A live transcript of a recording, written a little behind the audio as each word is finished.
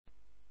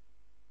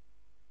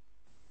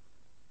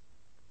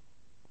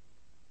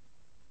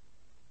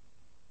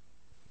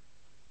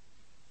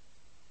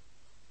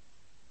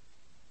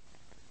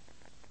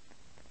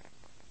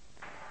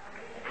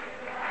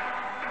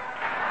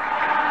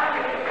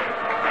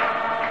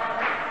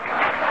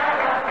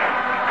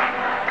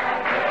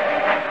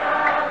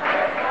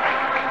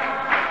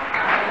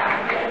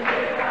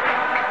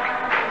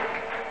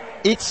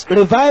It's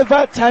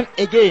revival time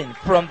again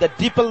from the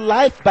Deeper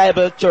Life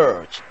Bible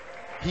Church.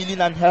 Healing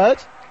and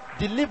health,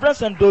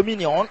 deliverance and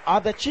dominion are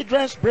the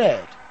children's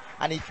bread.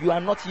 And if you are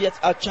not yet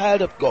a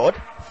child of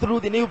God,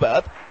 through the new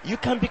birth, you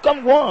can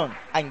become one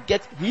and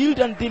get healed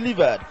and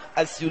delivered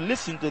as you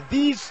listen to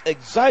these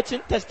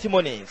exciting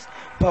testimonies,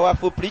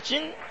 powerful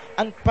preaching,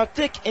 and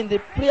partake in the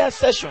prayer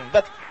session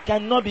that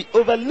cannot be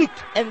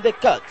overlooked in the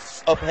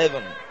courts of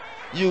heaven.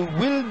 You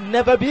will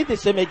never be the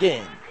same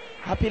again.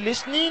 Happy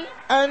listening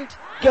and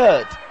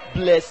God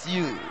bless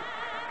you.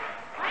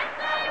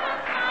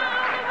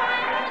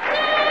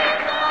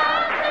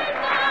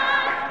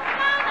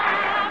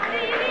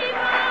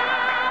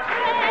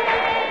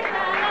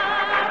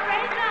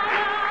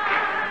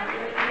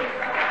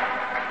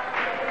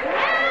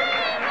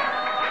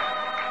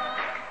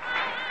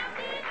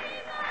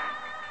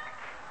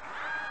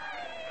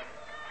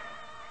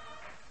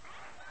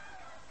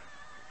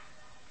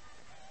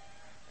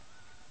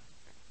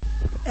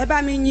 Ẹ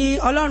bá mi yìn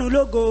Ọlọ́run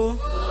lógo.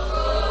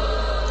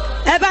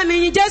 Ẹ bá mi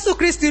yìn Jésù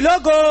Kristi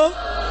lógo.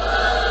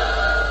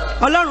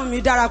 Ọlọ́run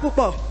mi dára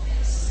púpọ̀.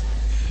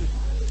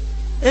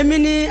 Èmi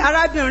ni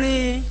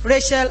arábìnrin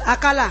Rachel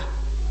Akala.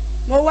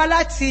 Mo wá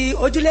láti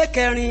ojúlé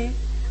kẹrin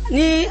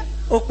ní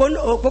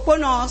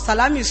òpópónà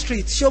Salami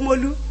Street,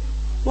 Ṣómólú.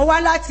 Mo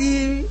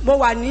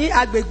wà ní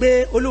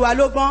agbègbè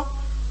Olúwalógbọ́n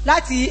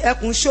láti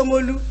ẹkùn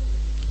Ṣómólú.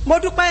 Mo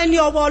dúpẹ́ ní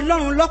ọwọ́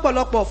Ọlọ́run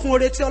lọ́pọ̀lọpọ̀ fún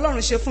oore tí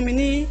Ọlọ́run ṣe fún mi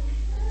ní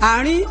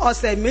àárín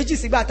ọ̀sẹ̀ méjì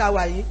sígbà tá a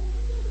wà yìí.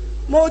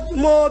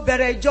 Mo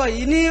bẹ̀rẹ̀ ìjọ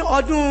yìí ní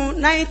ọdún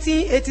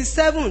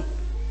 1987.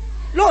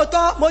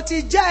 Lóòótọ́ mo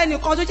ti jẹ́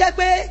ẹnìkan tó jẹ́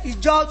pé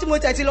ìjọ tí mo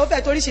tẹ̀tí lọ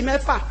fẹ́ toríṣi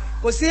mẹ́fà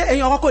kò sí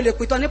èèyàn kan kò lè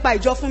pìtàn nípa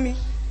ìjọ fún mi.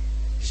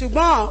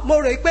 Ṣùgbọ́n mo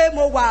rò pé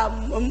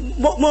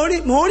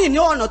mo rìn ní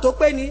ọ̀nà tó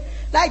pé ni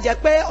láì jẹ́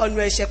pé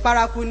ọ̀nà ẹ̀ṣẹ̀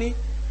paraku ni.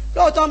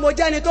 Lóòótọ́ mo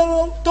jẹ́ ẹni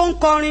tó ń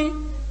kọrin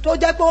tó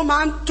jẹ́ pé ó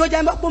máa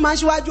ń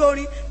ṣíwájú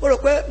orin. Mo rò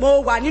pé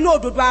mo wà nínú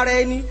òdodo ara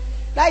ẹni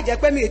láì jẹ́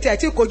pé mi ètò ẹ̀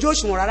tí kojú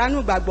òṣùwọ̀n rárá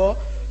nù gbàgbọ́.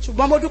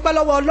 Ṣùgbọ́n mo dúpẹ́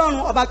lọ́wọ́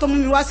Ọlọ́run ọba tó mú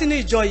mi wá sínú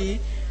ìjọ yìí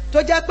tó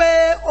jẹ́ pé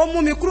ó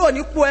mú mi kúrò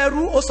nípò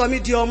ẹrú ó sọ mí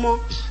di ọmọ.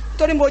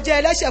 Torí mo jẹ́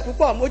ẹlẹ́ṣẹ̀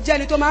púpọ̀, mo jẹ́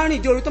ẹni tó máa ń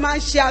rìn di òru tó máa ń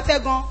ṣe afẹ́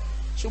gan.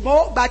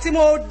 Ṣùgbọ́n gbà tí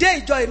mo dé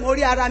ìjọ yìí mo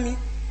rí ara mi,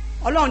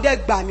 Ọlọ́run dẹ̀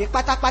gbà mí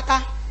pátápátá.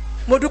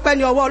 Mo dúpẹ́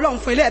ní ọwọ́ Ọlọ́run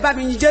fún ilé ẹ̀ bá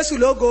mi yìn Jésù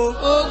lógo.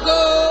 Ògo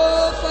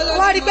fọlọ́run.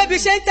 Wọ́n rí pé bí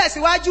ṣe ń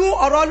tẹ̀síwájú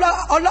ọ̀rọ̀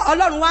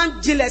Ọlọ́run wá ń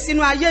jinlẹ̀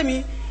sínú ayé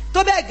mi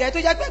tó bẹ́ẹ̀ gẹ́ tó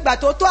jẹ́ pé ìgbà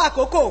tó tó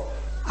àkókò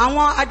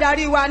àwọn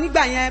adarí wa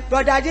nígbà yẹn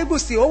brother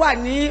Adébùsì ó wà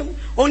ní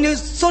oní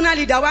zonal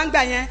leader wa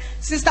nígbà yẹn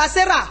sister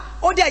Sarah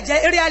ó dẹ̀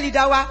jẹ́ area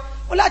leader wa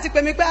ó láti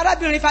pè mí pé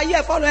arábìnrin fayé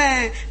ẹ̀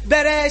fọ́lọ́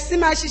bẹ̀rẹ̀ sí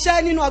máa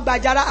ṣiṣẹ́ nínú ọgbà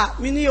àjàrà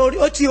mi ní orí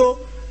ó ti o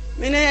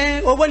mi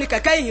ní owó ní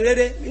kẹ̀kẹ́ ìyìn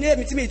rere mi ní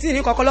èmi tí mi tí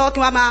ní kọ̀kọ́ lọ́wọ́ kí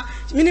wọ́n máa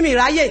mi ní mi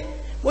ráyè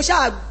mo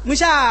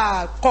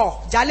ṣáà kọ̀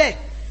jálẹ̀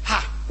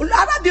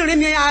arábìnrin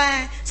mi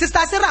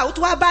sister Sarah ó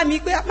tún wá bá mi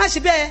pé má ṣe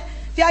bẹ́ẹ̀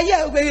fi ayé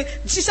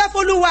ṣiṣẹ́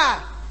f'Olúwa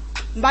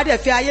bá dẹ̀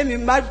fi ayé mi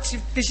bá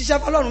fi ṣiṣẹ́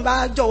f'Ọlọ́run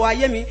bá jọ̀wọ́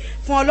ayé mi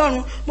fún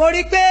Ọlọ́run. Mo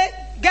rí pé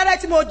gẹ́rẹ́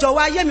tí mo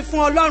jọ̀wọ́ ayé mi fún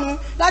Ọlọ́run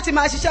láti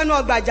máa ṣiṣẹ́ ní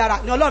ọgbà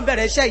àjàrà ni Ọlọ́run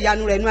bẹ̀rẹ̀ iṣẹ́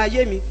ìyanu rẹ̀ nú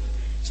ayé mi.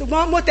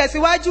 Ṣùgbọ́n mo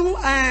tẹ̀síwájú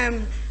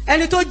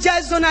ẹni tó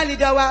jẹ́ zonal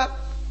leader wa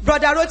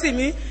brother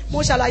Rotimi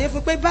mo ṣàlàyé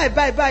fún pé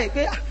báyìí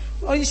pé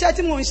iṣẹ́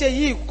tí mò ń ṣe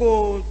yìí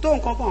kò tó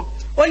nǹkan kan.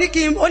 Ó ní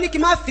kí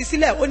n má fi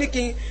sílẹ̀, ó ní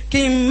kí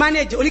n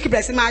manage, ó ní kí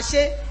bẹ̀rẹ̀ sí máa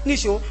ṣe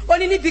níṣó. Ó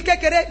ní níbi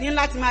kékeré ní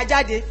láti máa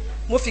jáde.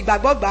 Mo fi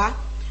gbàgbọ́ gbà á.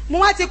 Mo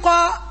wá ti kọ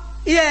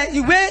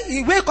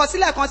ìwé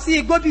ìkọsílẹ̀ kan sí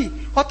Igbóbì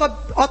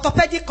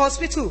orthopedic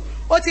hospital.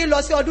 Ó ti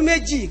lọ sí ọdún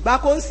méjì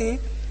gbáko ńsìn.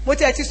 Mo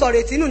tiẹ̀ ti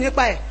sọ̀rọ̀ ètí nù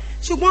nípa ẹ̀.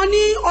 Ṣùgbọ́n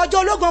ní ọjọ́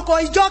ológun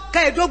kan ìjọ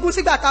 15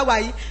 sígbà tá a wà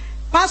yìí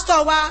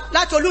pásítọ̀ wa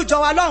láti olújọ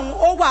wa lọ́hùn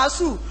ó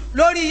wàásù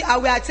lórí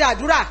àwẹ̀ àti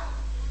àdúrà.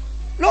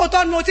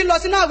 Lóòótọ́ ni mo ti lọ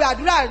sínú àwẹ̀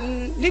àdúrà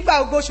nígbà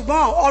gbogbo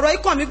ṣùgbọ́n ọ̀rọ̀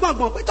ikàn mi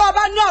gbọ̀ngbọ̀n pé tó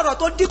bá ní ọ̀rọ̀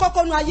tó dí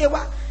kókó nú ayé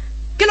wa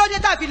kí ló dé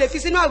tàbí lè fi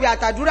sínú àwẹ̀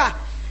àtàdúrà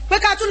pé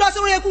ká tún lọ sí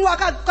orí ekún wa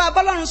ká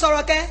bọ́lọ́run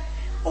sọ̀rọ̀ kẹ́.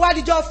 Ó wá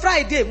dijọ́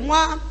Friday mo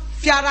wá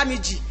fi ara mi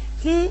jì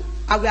fún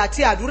àwẹ̀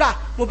àti àdúrà.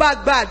 Mo bá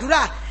gba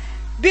àdúrà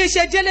bí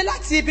ṣe délé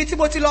láti ibi tí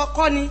mo ti lọ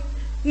kọ́ ní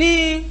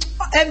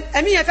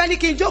ẹ̀mí yẹn fẹ́ ní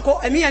kí n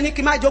jókòó, ẹ̀mí yẹn ní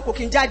kí n má jókòó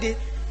kí n jáde.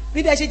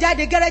 Bí dẹ̀ ṣe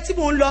jáde gẹ́rẹ́ tí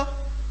mò ń lọ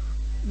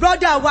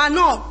brother wa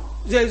náà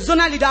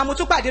zonal leader mo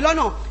tún pàdé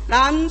lọ́nà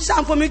là ń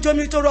ṣàǹfomi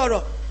jomi tó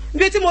rọrọ̀.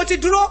 Bí tí mo ti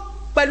dúró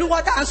pẹ̀lú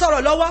wọn tá à ń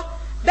sọ̀rọ̀ lọ́wọ́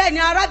bẹ́ẹ̀ ni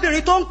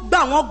arábìnrin tó ń gbà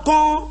wọ́n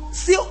gan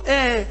sí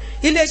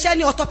iléeṣẹ́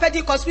ní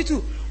orthopedic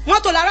hospital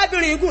mọ́tò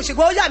lárábìnrin gùn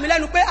ṣùgbọ́n ó yà mí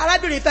lẹ́nu pé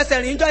arábìnrin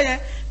fẹsẹ̀ rìn jọ yẹn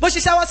bó ṣe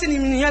ṣẹ́wọ́ sí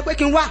nìyẹn pé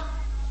kí n wá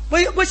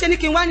bó ṣe ní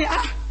kí n wá ni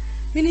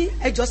mi ní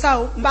ẹjọ́ sá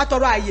o n bá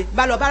tọrọ àyè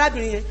bá lọ bá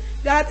arábìnrin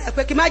yẹn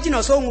pé kí n má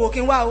jìnnà sóhun o kí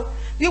n wá o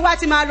wíwá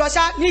ti máa lọ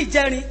ṣá ní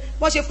ìjẹrin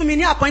wọ́n ṣe fún mi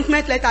ní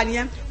appointment letter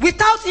nìyẹn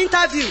without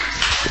interview.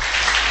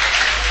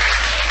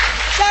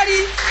 Sorry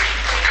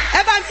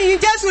ẹ bá mi yin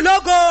Jésù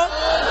lógo.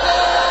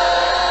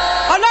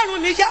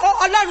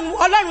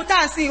 Ọlọ́run tá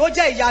à ń sìn ó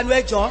jẹ́ ìyanu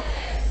ẹjọ́.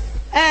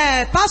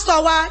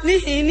 Pásítọ̀ wa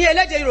níhìn ní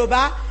elédè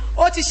Yorùbá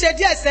ó ti ṣe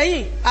díẹ̀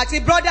sẹ́yìn àti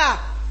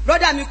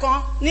brother mi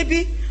kan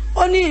níbí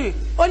ó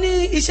ní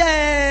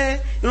iṣẹ́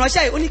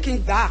ìránṣẹ́ yìí ó ní kí n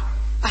gbà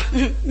á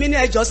mi ní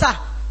ẹjọ́ sà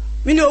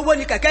mi ní owó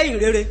ní kẹ̀kẹ́ ìhìn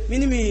rere mi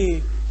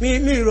ní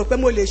mi rò pé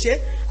mo lè ṣe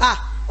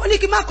ó ní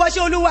kí n má kọ́ ṣe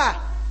olúwa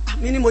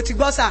mi ni mo ti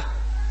gbọ́ sà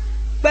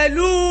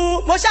pẹ̀lú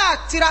mo ṣáà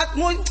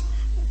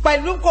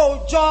pẹ̀lú kò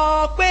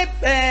jọ pé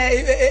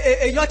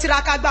èèyàn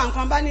tiraka gba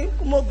nǹkan bá ní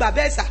mo gbà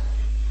bẹ́ẹ̀ sà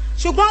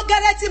ṣùgbọ́n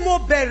gẹ́lẹ́ tí mo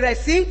bẹ̀rẹ̀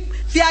sí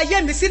fi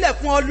ayé mi sílẹ̀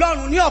fún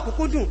ọlọ́run ní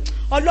ọ̀kúnkúndùn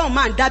ọlọ́run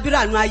máa ń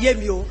dábìrà nu ayé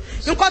mi o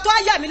nǹkan tó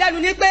yà mí lẹ́nu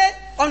ni pé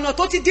ọ̀nà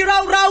tó ti di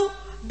ráúráú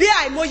bí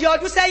àìmọye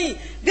ọdún sẹ́yìn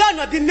bí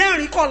ọ̀nà bíi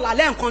 4 kọlà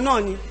lẹ́ẹ̀kan náà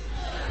ni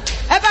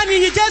ẹ bá mi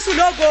yin Jésù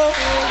lógo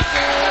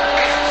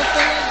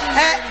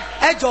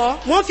ẹ jọ̀ọ́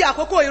mo ń fi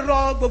àkókò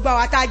irọ́ gbogbo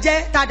àwọn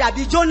tá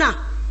dàbí Jónà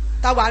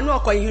tá wà ní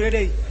ọkọ̀ ìhìn rere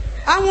yìí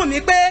àwọn mi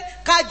pé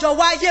ká jọ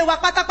wá ayé wa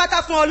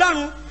pátápátá fún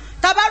ọlọ́run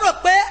tá bá rò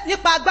pé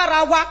nípa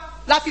agbára wa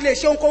la fi lè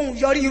ṣe ohunkóhun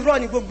yọrí irọ́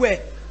ni gbogbo ẹ̀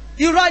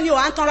irọ́ ni ò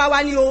à ń tanra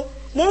wa ni o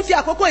mo ń fi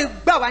àkókò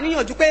ìgbà wá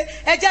níyànjú pé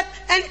ẹ jẹ́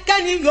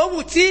kẹ́ni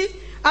yòówù tí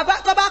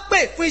tó bá pè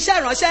fún iṣẹ́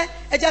ìránṣẹ́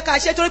ẹ jẹ́ ká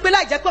ṣe torí pé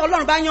láì jẹ́ pé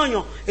ọlọ́run bá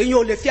yànyàn èyàn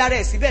ò lè fi ara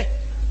ẹ̀ síbẹ̀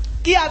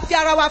kí a fi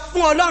ara wa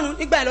fún ọlọ́run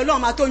nígbà yẹn lọ́lọ́run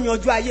máa tó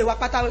yanjú ayé wa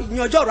pátá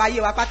yanjú ọ̀rọ̀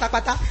ayé wa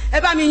pátápátá ẹ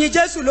bá mi yin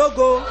Jésù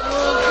lógo.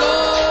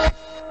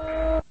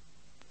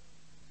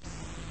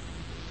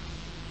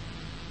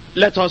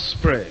 Let us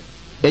pray.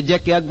 Ẹ jẹ́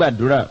kí a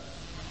gbàdúrà.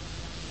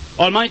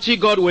 Almighty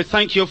God, we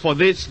thank you for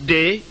this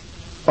day.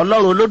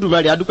 Ọlọ́run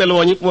Olódùmarè, a dúpẹ́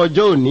lọ́wọ́ yín fún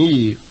ọjọ́ òní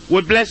yìí. We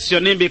bless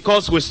your name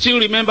because we still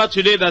remember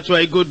today that you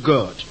are a good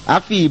God.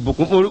 A fi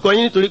ìbùkún fún orúkọ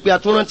yín nítorí pé a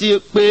tún rántí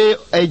pé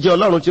ẹ jẹ́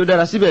Ọlọ́run tí ó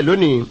dára síbẹ̀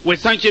lónìí. We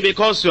thank you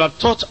because you have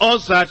taught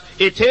us that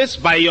it is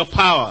by your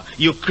power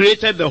you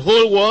created the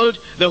whole world,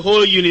 the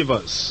whole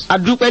universe. A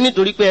dúpẹ́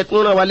nítorí pé ẹ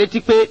tún rán wa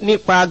létí pé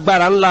nípa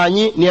agbára ńlá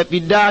yín ni ẹ fi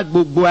dá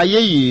gbogbo ayé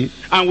yìí.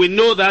 And we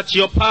know that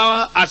your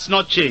power has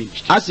not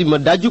changed. A sì mọ̀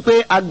dájú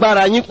pé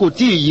agbára yín kò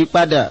tí ì yí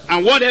padà.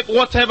 And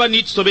whatever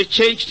needs to be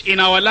changed in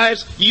our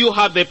lives, you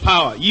have the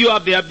power. You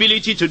have the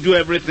ability to do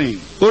everything.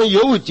 Ohun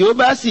yòówù tí ó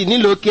bá sì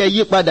nílò kí ẹ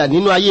yí padà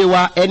nínú ayé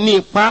wa, ẹ ní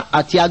ipá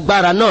àti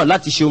agbára náà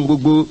láti ṣe ohun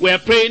gbogbo. We are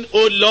praying,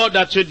 oh Lord,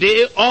 that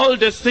today all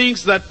the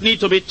things that need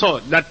to be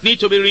taught, that need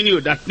to be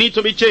renewed, that need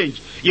to be changed,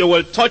 you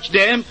will touch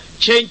them,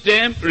 change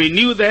them,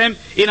 renew them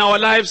in our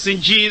lives in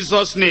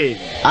Jesus' name.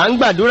 À ń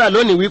gbàdúrà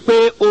lónìí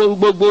wípé ohun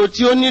gbogbo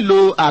tí ó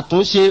nílò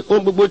àtúnṣe,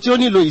 ohun gbogbo tí ó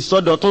nílò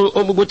ìsọdọ̀tun,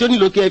 ohun gbogbo tí ó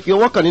nílò kí ẹ fi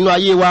ọwọ́ kàn nínú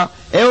ayé wa,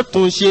 ẹ ó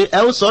tún ṣe, ẹ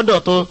ó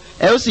sọdọ̀tun,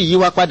 ẹ ó sì yí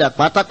wa padà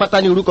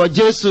pátápátá ní orúkọ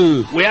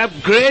Jésù. We have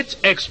great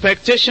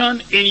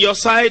expectation in your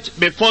sight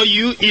before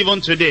you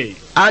even today.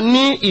 A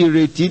ní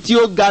ìrètí tí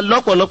ó ga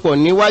lọ́pọ̀lọpọ̀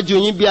níwájú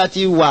yín bí a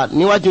ti wà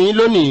níwájú yín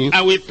lónìí.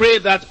 And we pray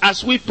that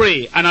as we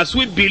pray and as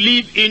we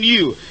believe in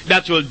you,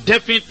 that will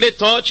definitely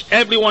touch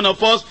every one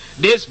of us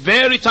this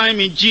very time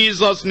in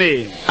Jesus'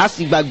 name. A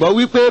sì gbàgbọ́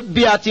wípé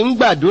bí a ti ń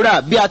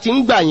gbàdúrà, bí a ti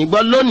ń gbà yín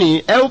gbọ́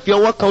lónìí, ẹ ó fi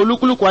ọwọ́ kan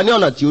olúkúlùkù wa ní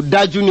ọ̀nà tí ó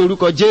dájú ní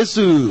orúkọ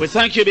Jésù. We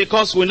thank you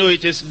because we know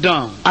it is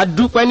done. A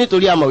dúpẹ́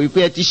nítorí a mọ̀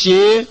wípé ẹ ti ṣe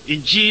é.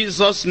 In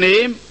Jesus'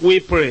 name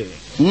we pray.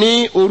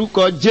 Ní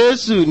orúkọ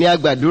Jésù ni a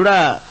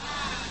gbàdúrà.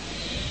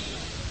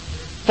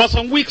 For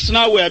some weeks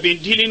now, we have been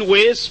dealing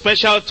with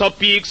special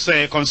topics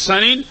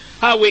concerning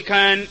how we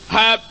can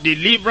have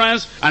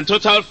deliverance and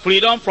total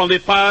freedom from the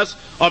powers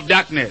of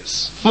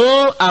darkness.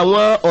 Fún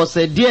àwọn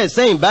ọ̀sẹ̀ díẹ̀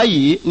sẹ́yìn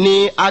báyìí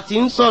ni a ti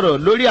ń sọ̀rọ̀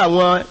lórí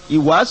àwọn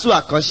ìwàásù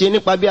àkànṣe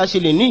nípa bí a ṣe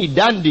lè ní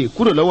ìdáǹdè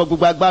kúrò lọ́wọ́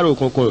gbogbo agbára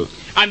òkùnkùn.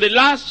 And the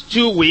last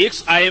 2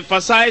 weeks, I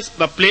emphasized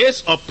the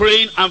place of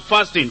praying and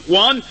fasting.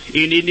 1,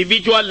 in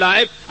individual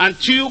life, and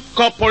 2,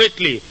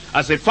 corporately,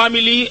 as a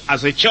family,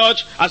 as a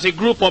church, as a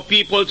group of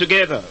people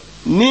together.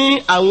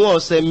 Ní àwọn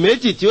ọ̀sẹ̀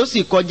méjì tí ó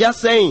sì kọjá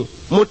sẹ́yìn,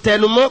 mo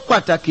tẹnumọ́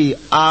pàtàkì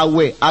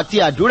ààwẹ̀ àti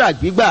àdúrà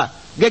gbígbà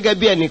gẹ́gẹ́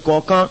bí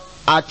ẹnìkọ̀ọ̀kan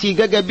àti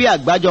gẹ́gẹ́ bí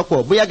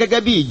àgbájọpọ̀, bóyá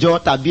gẹ́gẹ́ bí ìjọ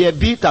tàbí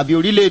ẹbí tàbí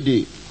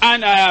orílẹ̀-èdè.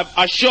 And I have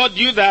assured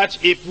you that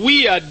if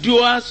we are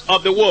doers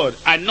of the word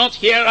and not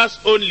hearers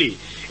only,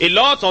 a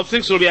lot of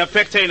things will be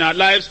affected in our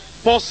lives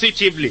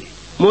positively.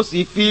 Mo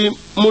sì fi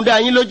mú dá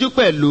yín lójú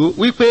pẹ̀lú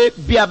wípé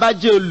bí a bá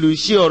jẹ́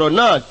olùṣe ọ̀rọ̀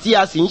náà tí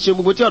a sì ń ṣe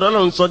gbogbo tí ọ̀rọ̀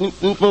náà ń sọ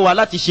fún wa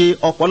láti ṣe,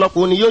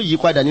 ọ̀pọ̀lọpọ̀ ni yóò yí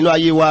padà nínú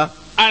ayé wa.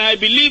 And I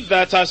believe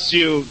that as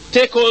you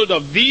take hold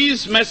of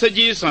these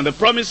messages and the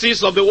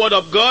promises of the word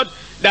of God,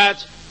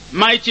 that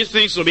mighty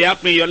things will be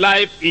happening in your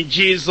life in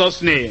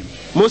Jesus' name.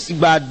 Mo sì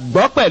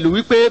gbàgbọ́ pẹ̀lú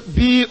wípé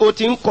bí o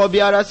ti ń kọbi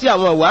ara sí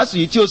àwọn ìwàásù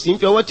yìí tí o sì ń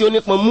fi ọwọ́ tí ó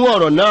nípọn mú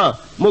ọ̀rọ̀ náà,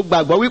 mo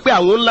gbàgbọ́ wípé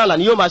àwọn ńlá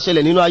ni yóò máa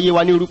ṣẹlẹ̀ nínú ayé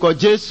wa ní orúkọ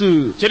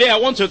Jésù. Today I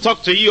want to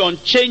talk to you on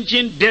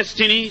changing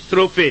destiny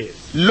through faith.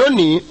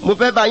 Lónìí, mo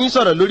fẹ́ bá yín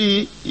sọ̀rọ̀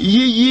lórí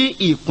yíyí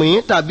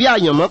ìpín tàbí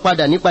àyànmọ́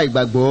padà nípa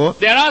ìgbàgbọ́.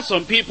 There are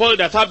some people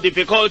that have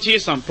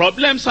difficulties and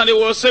problems and they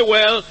will say,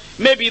 well,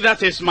 maybe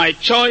that is my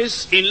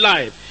choice in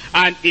life.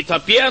 And it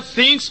appears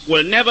things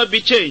will never be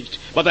changed.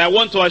 But I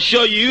want to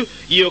assure you,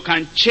 you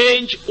can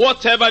change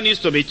whatever needs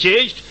to be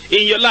changed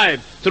in your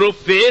life through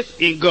faith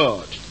in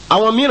God.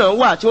 Àwọn mìíràn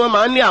wà tí wọ́n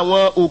máa ń ní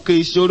àwọn òkè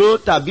ìṣòro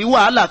tàbí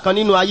wàhálà kan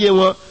nínú ayé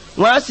wọn.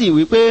 wọ́n á sì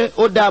wí pé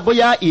ó dáa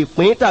bóyá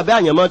ìpín tàbí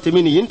àyànmọ́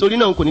tèmi nìyí nítorí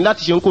náà kò ní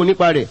láti ṣe ohunkóhun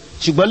nípa rẹ̀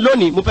ṣùgbọ́n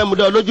lónìí mo fẹ́ mú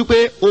dá ọ lójú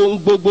pé ohun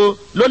gbogbo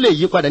ló lè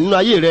yí padà nínú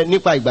ayé rẹ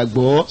nípa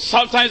ìgbàgbọ́.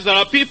 Sometimes there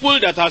are people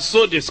that are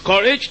so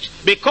discouraged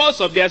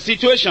because of their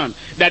situation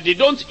that they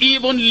don't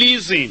even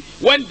listen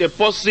when the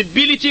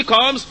possibility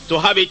comes to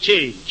have a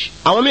change.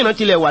 àwọn mìíràn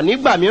tilẹ̀ wà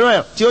nígbà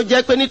mìíràn tí ó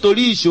jẹ́ pé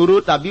nítorí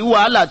ìṣòro tàbí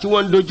wàhálà tí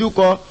wọ́n ń dojú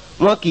kọ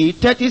wọn kì í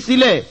tẹ́tí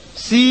sílẹ̀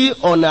sí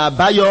ọ̀nà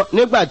àbáyọ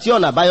nígbà tí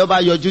ọ̀nà àbáyọ bá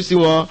yọjú sí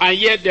wọn. And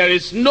yet there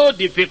is no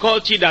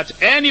difficulty that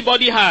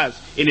anybody has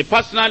in a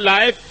personal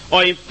life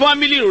or in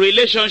family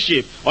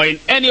relationship or in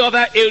any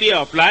other area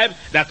of life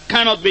that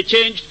cannot be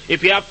changed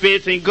if you have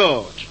faith in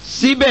God.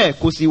 síbẹ̀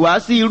kò sì wá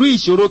sí irú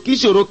ìṣòro kí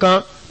ìṣòro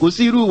kan kò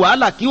sí irú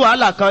wàhálà kí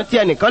wàhálà kan tí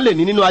ẹnìkan lè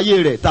ní nínú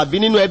ayé rẹ̀ tàbí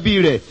nínú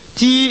ẹbí rẹ̀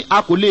tí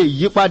a kò lè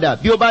yí padà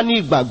bí ó bá ní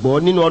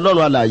ìgbàgbọ́ nínú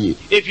Ọlọ́run alààyè.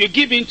 If you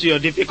give in to your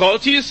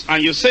difficulties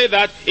and you say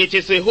that it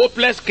is a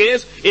hopeless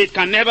case, it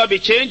can never be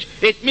changed,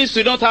 it means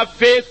you don't have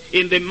faith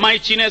in the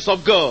mightiness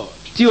of God.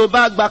 tí o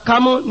bá gba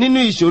kámú nínú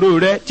ìṣòro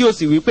rẹ tí o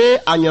sì wí pé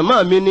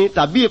àyànmọ́ mi ni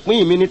tàbí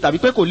ìpín mi ni tàbí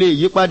pé kò lè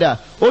yí padà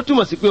ó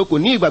túmọ̀ sí pé o kò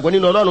ní ìgbàgbọ́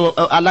nínú Ọlọ́run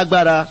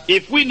alágbára.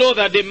 If we know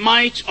that the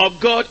might of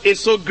God is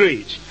so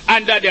great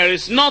and that there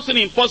is nothing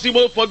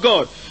impossible for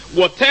God,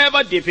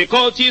 whatever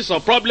difficulties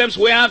or problems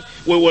we have,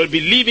 we will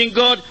believe in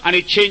God and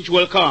a change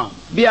will come.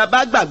 bí a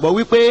bá gbàgbọ́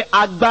wípé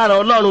agbára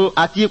Ọlọ́run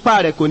àti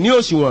ipá rẹ̀ kò ní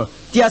òṣùwọ̀n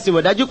tí a sì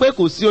mọ̀ dájú pé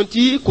kò sí ohun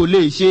tí kò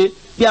lè ṣe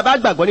bí a bá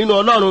gbàgbọ́ nínú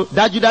Ọlọ́run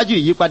dájúdájú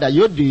ìyípadà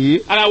yóò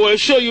dé. And I will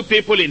show you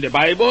people in the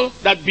Bible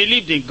that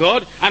believed in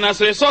God, and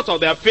as a result of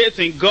their faith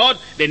in God,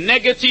 the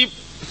negative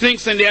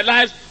things in their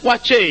lives were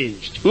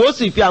changed. wọ́n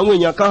sì fi àwọn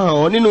èèyàn kan hàn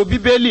ọ́ nínú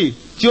Bíbélì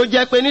tí ó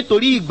jẹ́ pé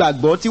nítorí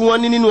ìgbàgbọ́ tí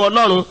wọ́n ní nínú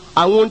Ọlọ́run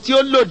àwọn ohun tí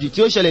ó lòdì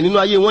tí ó ṣẹlẹ̀ nínú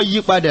ayé wọn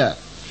yí padà.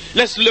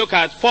 Let's look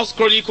at 1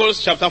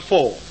 Chronicles chapter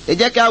 4. ẹ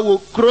jẹ́ kí a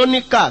wo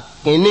Kíróníkà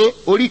kìíní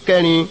orí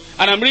 4.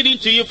 And I'm reading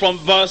to you from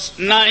verse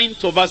 9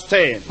 to verse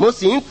 10. mo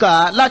sì ń kà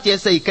á láti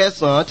ẹsẹ̀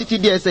 9 títí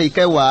dé ẹsẹ̀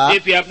 10.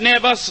 If you have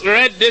never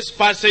read this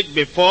passage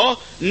before,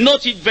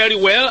 note it very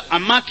well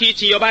and mark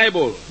it in your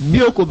Bible.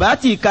 bí o kò bá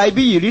ti ka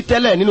ibi yìí rí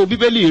tẹ́lẹ̀ nínú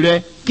Bíbélì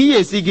rẹ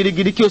kíyèsí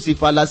girigiri kí o sì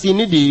fàlà sí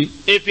nídìí.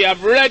 If you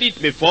have read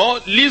it before,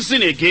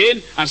 listen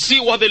again and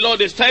see what the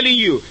Lord is telling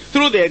you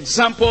through the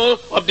example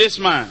of this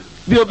man.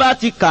 bí o bá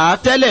ti kà á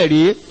tẹ́lẹ̀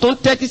rí tó ń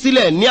tẹ́tí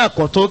sílẹ̀ ní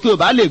àkọ́tún kí o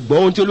bá lè gbọ́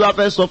ohun tí Olúwa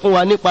fẹ́ sọ fún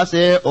wa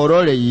nípasẹ̀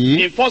ọ̀rọ̀ rẹ̀ yìí.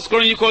 In 1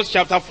 Chronicles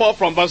chapter 4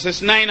 from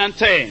verses 9 and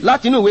 10.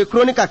 láti inú ìwé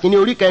Kíróníkà kìíní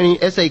orí 4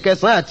 ẹsẹ̀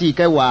 9 àti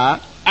 10.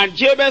 And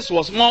Jabez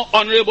was more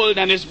honorable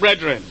than his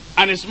brethren.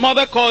 And his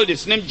mother called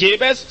his name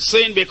Jabez,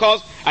 saying,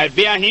 because I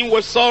bear him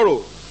with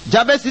sorrow.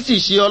 Jábésì sì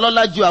ṣe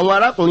ọlọ́lá ju àwọn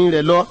arákùnrin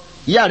rẹ̀ lọ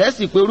ìyá rẹ̀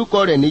sì pè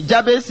orúkọ rẹ̀ ní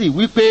Jábésì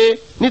wípé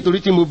nítorí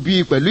tí mo bí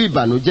i pẹ̀lú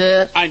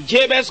ìbànújẹ́. And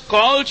Jabez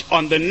called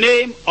on the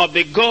name of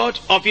the God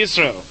of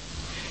Israel,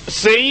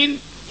 saying,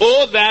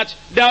 oh, that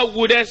thou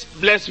wouldest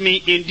bless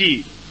me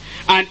indeed,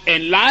 and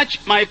enlarge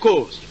my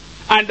coast,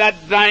 and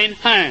that thine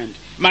hand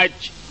might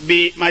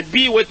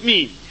be with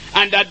me,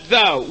 and that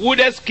thou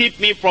wouldest keep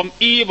me from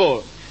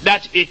evil,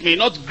 that it may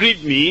not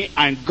grieve me.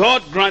 And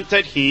God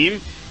granted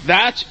him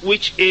that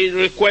which he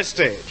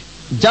requested.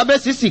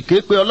 Jábésì sì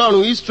ké pe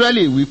Ọlọ́run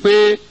Ísírẹ́lì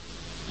wípé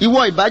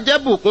ìwọ ìbá jẹ́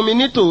bùkún mi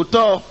ní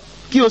tòótọ́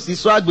kí o sì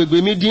sọ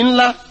agbègbè mi di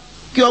ńlá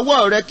kí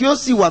ọwọ́ rẹ kí ó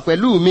sì wà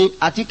pẹ̀lú mi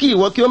àti kí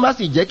ìwọ kí ó má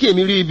sì jẹ́ kí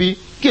èmi rí ibi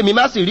kí èmi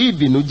má sì rí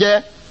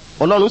ìbìnújẹ́.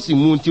 Ọlọ́run sì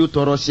mú un tí ó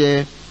tọrọ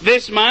ṣẹ.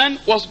 This man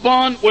was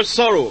born with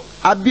sorrow.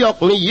 A bí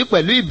ọkùnrin yìí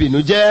pẹ̀lú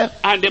ìbìnújẹ́.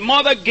 And the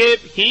mother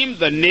gave him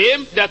the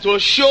name that will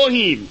show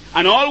him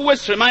and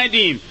always remind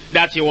him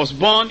that he was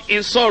born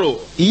in sorrow.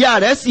 Ìyá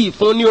rẹ̀ sì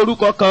fún ní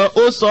orúkọ kan,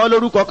 ó sọ ọ́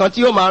lórúkọ kan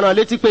tí ó máa rán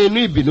létí pé inú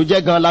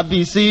ìbìnújẹ́ gan la bí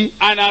i sí.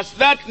 And as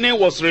that name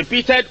was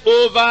repeated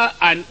over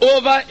and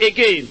over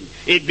again,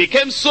 it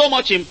became so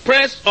much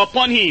impressed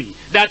upon him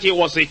that he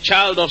was a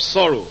child of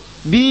sorrow.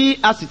 Bí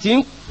a sì ti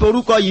ń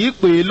porúkọ yìí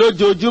pè é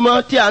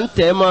lójoojúmọ́ tí à ń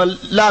tẹ̀ mọ́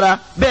lára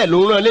bẹ́ẹ̀ ló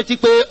ń rán létí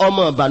pé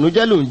ọmọ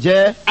ìbànújẹ́ ló ń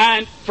jẹ́.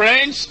 And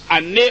friends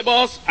and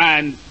neighbors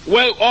and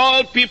well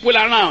all people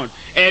around,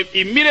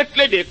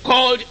 immediately they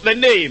called the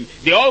name.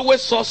 They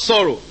always saw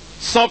sorrow,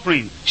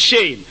 suffering,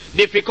 shame,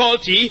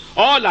 difficulty,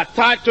 all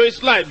attached to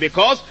his life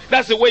because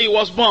that's the way he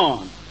was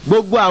born.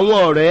 Gbogbo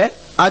àwọn ọ̀rẹ́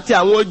àti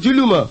àwọn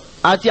ojúlùmọ̀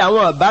àti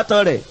àwọn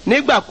ìbátan rẹ̀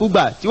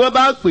nígbàkúgbà tí wọ́n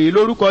bá ń pè é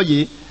lórúkọ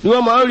yìí ni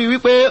wọ́n máa ń rí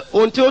wípé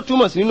ohun tí ó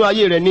túmọ̀ sí nínú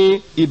ayé rẹ̀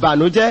ní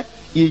ìbànújẹ́,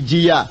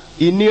 ìjìyà,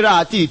 ìnira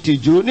àti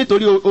ìtìjú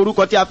nítorí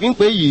orúkọ tí a fi ń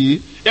pè yìí.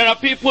 There are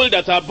people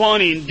that are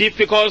born in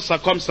difficult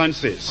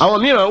circumstances.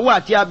 Àwọn mìíràn wà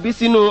tí a bí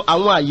sínú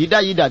àwọn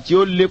àyídáyidà tí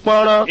ó le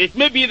pọ́nrán. It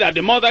may be that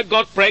the mother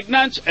got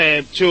pregnant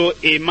to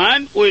a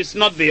man who is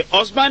not the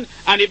husband,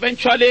 and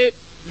eventually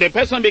the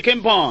person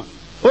became born.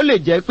 Ó lè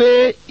jẹ́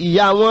pé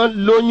ìyá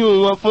wọn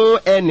lóyún wọn fún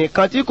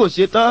ẹnìkan tí kò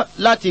ṣetán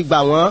láti gbà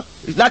wọ́n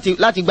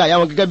láti gba ìyá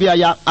wọn gẹ́gẹ́ bí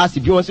aya a sì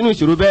bí wọn sínú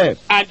ìṣòro bẹ́ẹ̀.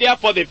 And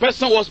therefore the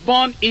person was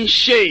born in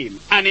shame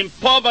and in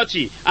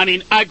poverty and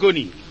in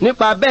agony.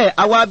 nípa bẹ́ẹ̀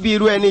a wá bí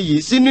irú ẹni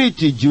yìí sínú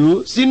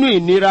ìtìjú sínú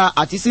ìnira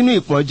àti sínú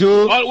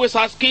ìpọ́njú. Always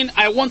asking,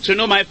 I want to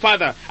know my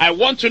father. I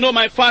want to know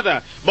my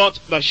father. But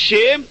the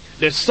shame,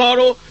 the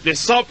sorrow, the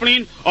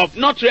suffering of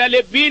not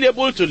really being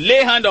able to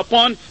lay hand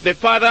upon the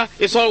father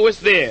is always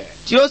there.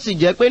 tí ó sì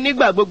jẹ́ pé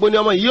nígbà gbogbo ni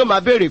ọmọ yìí yóò máa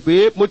béèrè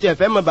pé mo tiẹ̀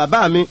fẹ́ mọ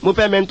bàbá mi mo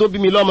fẹ́ mẹ́ni tó bí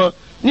mi lọ́mọ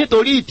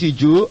nítorí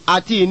ìtìjú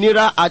àti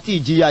ìnira àti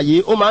ìjìyà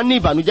yìí ó máa ń ní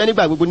ìbànújẹ́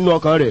nígbà gbogbo nínú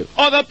ọkàn rẹ̀.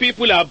 Other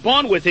people are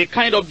born with a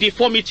kind of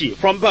deformity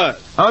from birth.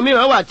 àwọn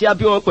mìíràn wà tí a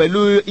bí wọn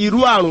pẹ̀lú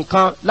irú àrùn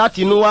kan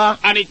láti inú wá.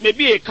 And it may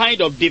be a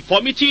kind of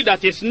deformity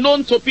that is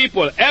known to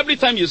people. Every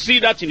time you see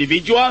that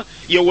individual,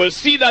 you will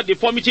see that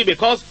deformity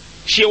because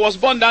she was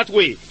born that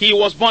way, he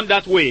was born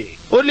that way.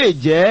 ó lè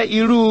jẹ́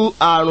irú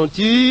àrùn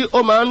tí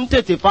ó máa ń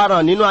tètè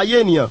farahàn nínú ayé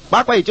ènìyàn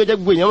pápá èyí tí ó jẹ́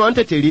gbogbo èèyàn máa ń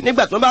tètè rí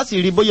nígbà tí wọ́n bá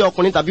sì rí bóyá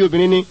ọkùnrin tàbí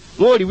obìnrin ni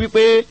wọ́n ó rí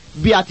wípé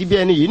bí a ti bí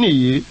ẹni yìí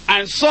nìyí.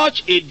 And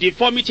such a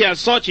deformity and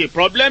such a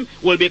problem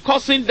will be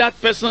causing that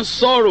person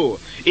sorrow.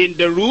 In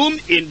the room,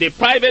 in the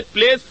private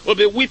place, will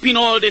be weeping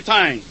all the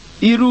time.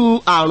 irú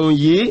àrùn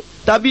yìí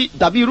tàbí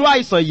irú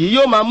àìsàn yìí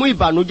yóò máa mú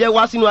ìbànújẹ́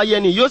wá sínú ayé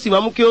ẹni yóò sì máa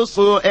mú kí ó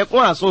sun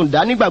ẹkún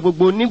àsundá nígbà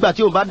gbogbo nígbà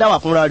tí òun bá dá wà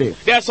fúnra rẹ̀.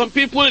 There are some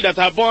people that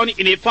are born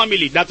in a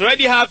family that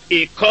already have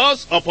a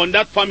curse upon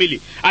that family.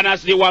 And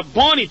as they were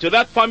born into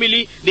that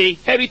family, they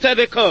inherited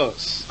the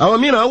curse. àwọn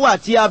mìíràn wà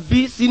tí a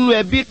bí sínú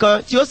ẹbí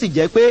kan tí ó sì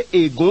jẹ́ pé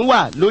ègún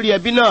wà lórí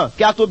ẹbí náà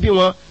kí a tó bí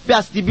wọn bí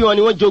a sì ti bí wọn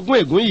ni wọ́n jogún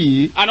ègún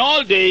yìí. And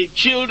all the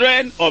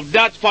children of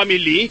that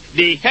family,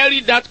 they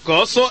inherit that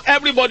curse. So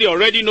everybody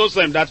already knows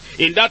them that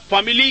in that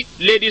family,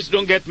 ladies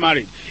don't get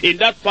married. In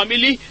that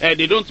family,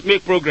 they don't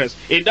make progress.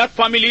 In that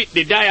family,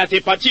 they die at a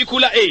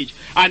particular age.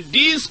 And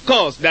this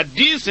curse that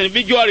this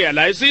individual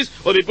realizes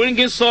will be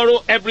bringing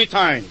sorrow every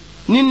time.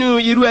 nínú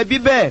irú ẹbí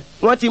bẹ́ẹ̀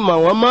wọ́n ti mọ̀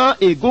wọ́n mọ́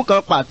ègún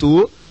kan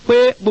pàtó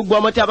pé gbogbo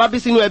ọmọ tí a bá bí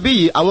sínú ẹbí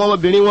yìí àwọn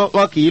ọmọbìnrin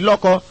wọn kì í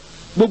lọ́kọ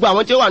gbogbo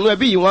àwọn tí ó wà nínú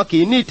ẹbí yìí wọn kì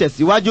í ní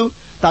ìtẹ̀síwájú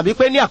tàbí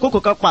pé ní àkókò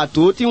kan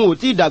pàtó tí wọn ò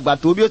tí ì dàgbà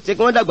tó bí ó ti ṣe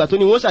kí wọ́n dàgbà tó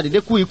ni wọ́n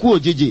ṣàdédé kú ikú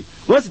òjijì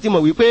wọ́n sì ti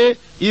mọ̀ wípé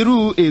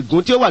irú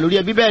ègún tí ó wà lórí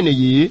ẹbí bẹ́ẹ̀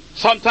nìyí.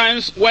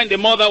 Sometimes when the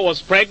mother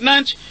was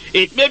pregnant,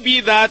 it may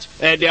be that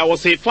there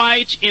was a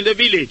fight in the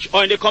village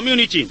or in the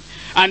community.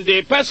 And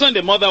the person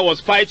the mother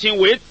was fighting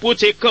with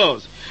put a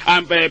curse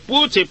and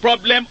put a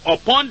problem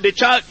upon the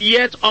child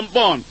yet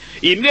unborn.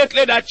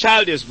 Immediately that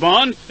child is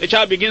born, the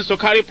child begins to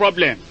carry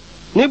problem.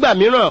 nígbà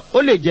mìíràn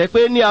ó lè jẹ́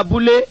pé ní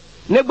abúlé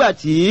nígbà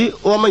tí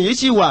ọmọ yìí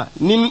sì wà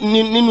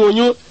nínú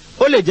oyún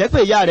ó lè jẹ́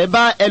pé ìyá rẹ̀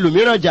bá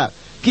ẹlòmíràn jà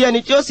kí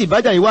ẹni tí ó sì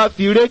bájà yìí wá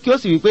fi ré kí ó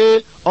sì wí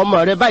pé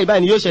ọmọ rẹ̀ báyìí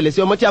báyìí ni yóò ṣẹlẹ̀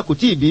sí ọmọ tí a kò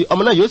tíì bí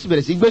ọmọ náà yóò sì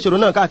bẹ̀rẹ̀ sí gbé ìṣòro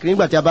náà káàkiri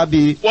nígbà tí a bá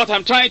bí. What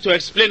I'm trying to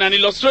explain and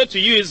illustrate to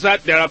you is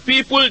that there are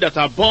people that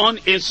are born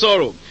in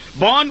sorrow,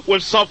 born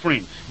with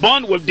suffering,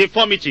 born with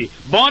deformity,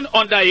 born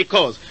under a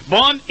curse,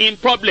 born in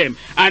problem.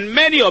 And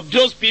many of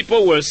those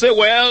people will say,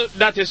 well,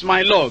 that is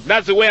my love.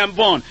 That's the way I'm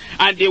born.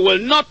 And they will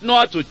not know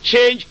how to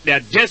change their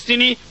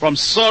destiny from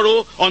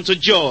sorrow unto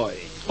joy.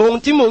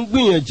 ohun tí mò ń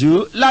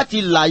gbìyànjú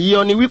láti làyé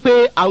ọ ni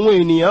wípé àwọn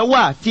ènìyàn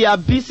wà tí a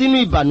bí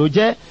sínú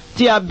ìbànújẹ́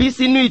tí a bí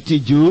sínú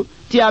ìtìjú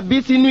tí a bí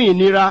sínú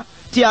ìnira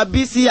tí a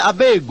bí sí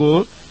abẹ́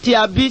ègún tí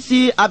a bí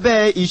sí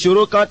abẹ́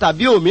ìṣòro kan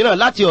tàbí òmíràn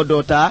láti ọ̀dọ̀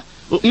ọ̀tá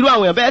irú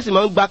àwọn èèyàn bẹ́ẹ̀ sì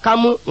máa ń gba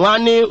kámú wọn á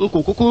ní n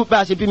kò kúkú bá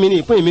a ṣe bí mi ní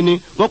ìpín mi ni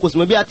wọn kò sì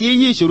mọ bí a ti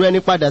yí ìṣòro ẹni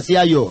padà sí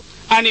ayọ̀.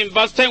 And in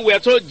verse 10 we are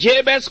told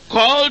Jabez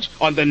called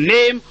on the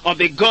name of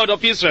the God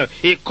of Israel.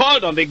 He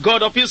called on the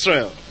God of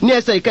Israel. ní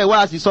ẹsẹ̀ ìkẹwàá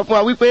a sì sọ fún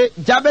wa wípé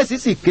jábẹ́sì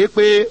sì ké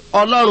pe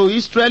ọlọ́run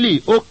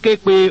ìsírẹ́lì ó ké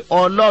pe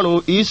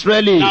ọlọ́run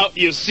ìsírẹ́lì. Now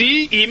you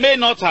see, he may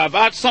not have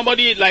had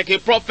somebody like a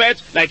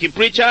prophet, like a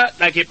preacher,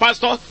 like a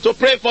pastor to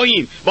pray for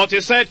him. But he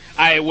said,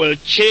 I will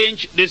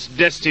change this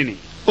destiny.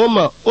 ó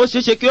mọ̀ ó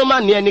ṣeéṣe kí ó má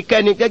ní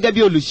ẹnikẹ́ni gẹ́gẹ́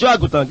bí olùṣọ́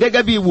àgùntàn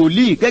gẹ́gẹ́ bí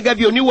wòlíì gẹ́gẹ́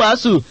bí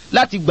oníwàásù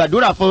láti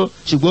gbàdúrà fún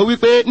ṣùgbọ́n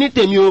wípé ní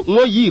tèmi o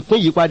wọ́n yí ìpín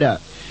yìí padà.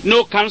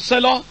 No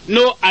counselor,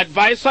 no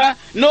advisor,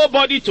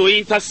 nobody to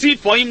intercede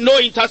for him, no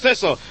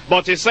intercessor.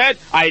 But he said,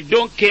 I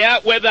don't care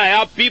whether I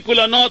have people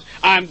or not,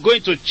 I'm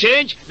going to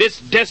change this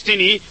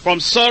destiny from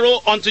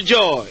sorrow unto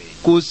joy.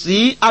 kò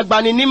sí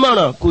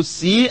agbaninímọ̀ràn kò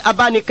sí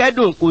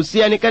abánikẹ́dùn kò sí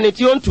ẹnikẹ́ni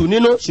tí ó ń tù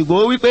nínú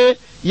ṣùgbọ́n wípé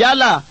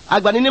yálà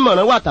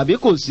agbaninímọ̀ràn wà tàbí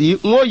kò sí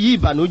n ó yí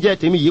ìbànújẹ́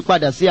tèmi yí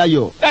padà sí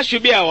ayọ̀. That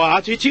should be our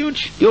attitude.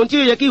 ohun tí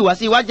ó yẹ kí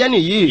ìwàsí wa jẹ́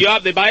nìyí. You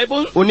have the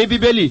Bible. o ní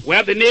bíbélì. We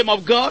have the name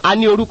of God. a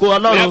ní orúkọ We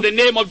have ọlọ́run. the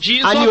name of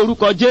Jesus. a ní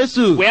orúkọ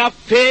jésù. We have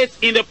faith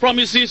in the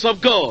promises of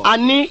God. a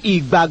ní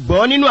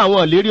ìgbàgbọ́ nínú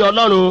àwọn ìlérí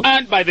ọlọ́run.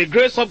 And by the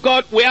grace of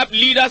God, we have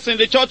leaders in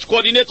the church,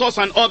 coordinators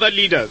and other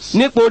leaders.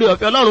 nípa oore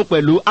ọ̀fẹ́ ọlọ́run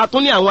pẹ̀lú a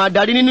tún ní àwọn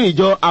adarí nínú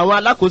ìjọ àwọn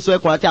alákòóso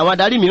ẹkùn àti àwọn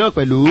adarí mìíràn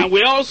pẹ̀lú. And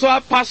we also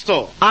have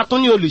pastor. a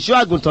tún ní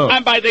olùṣọ́ àgùntàn.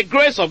 And by the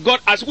grace of God,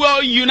 as we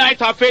all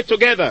unite our faith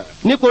together,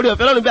 nípa oore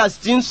ọ̀fẹ́ ọlọ́run bí a sì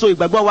ti ń so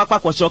ìgbàgbọ́ wa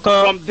papọ̀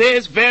ṣọ̀kan. from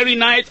this very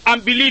night, I'm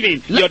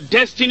believing your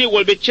destiny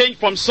will be changed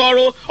from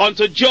sorrow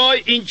unto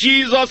joy in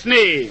Jesus'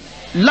 name.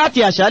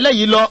 láti àṣálẹ́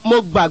yìí lọ mo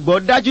gbàgbọ́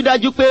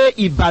dájúdájú pé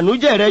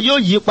ìbànújẹ́ rẹ yóò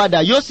yí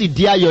padà yóò sì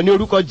di ayọ̀ ní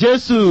orúkọ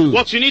Jésù.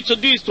 What you need to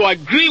do is to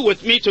agree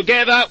with me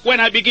together when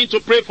I begin to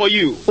pray for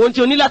you. ohun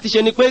tí o ní láti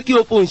ṣe ni pé kí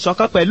o fohùn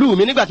ṣọ̀kan pẹ̀lú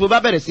mi nígbà tí mo bá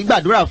bẹ̀rẹ̀ sí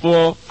gbàdúrà fún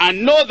ọ.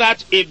 And know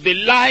that if the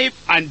life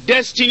and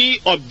destiny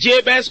of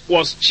Jabez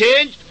was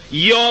changed,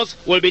 yours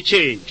will be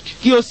changed.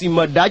 kí o sì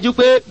mọ̀ dájú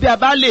pé bí a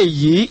bá lè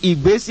yí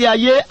ìgbésí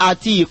ayé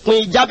àti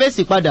ìpín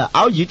Jábésì padà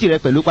a ó yí tìrẹ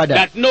pẹ̀lú padà.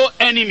 That no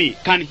enemy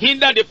can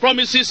hinder the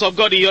promises of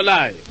God in your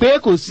life. pé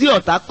kò sí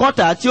ọ̀tá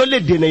kọ́tà tí ó lè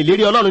dènà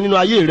ìlérí Ọlọ́run nínú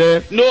ayé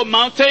rẹ. No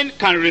mountain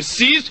can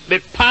resist the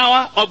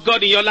power of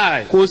God in your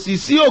life. kò sì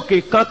sí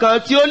òkè kankan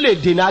tí ó lè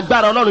dènà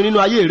agbára Ọlọ́run nínú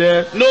ayé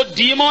rẹ. No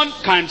demon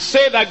can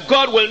say that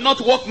God will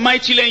not work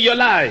mightily in your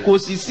life. kò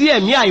sì sí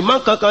ẹ̀mí àìmọ́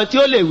kankan tí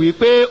ó lè wí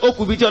pé ó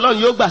kù bí tí Ọlọ́run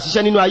yóò gbà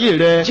ṣiṣẹ́ nínú ayé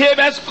rẹ.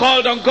 Jabez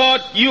called on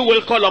God, you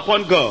will call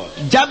upon God.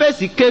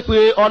 Jábésì ké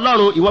pe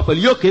Ọlọ́run ìwọ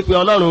pẹ̀lú yóò ké pe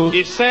Ọlọ́run.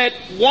 He said,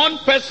 one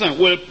person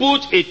will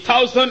put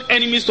 1,000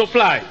 enemies to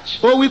flight.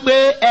 ó wí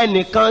pé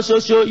ẹnìkan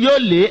ṣoṣo yóò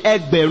lé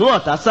ẹgbẹ̀rún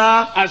ọ̀tá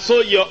sá. And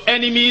so your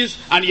enemies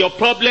and your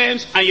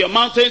problems and your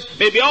mountains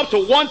may be up to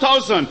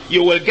 1,000.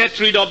 You will get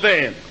rid of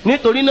them.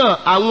 nítorí náà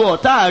àwọn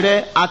ọ̀tá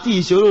rẹ àti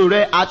ìṣòro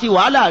rẹ àti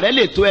wàhálà rẹ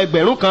lè tó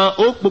ẹgbẹ̀rún kan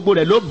ó gbogbo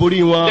rẹ̀ ló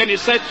borí wọn. Then he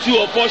said, 2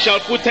 of us shall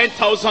put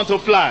 10,000 to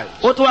flight.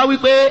 ó tún wá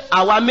wípé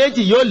àwa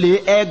méjì yóò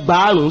lé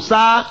ẹgbàárùn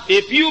sá.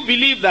 If you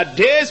believe that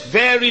this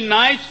very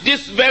night,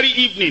 this very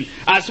evening,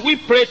 as we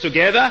pray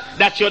together,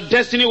 that your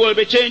destiny will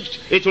be changed,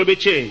 it will be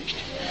changed.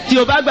 tí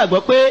o bá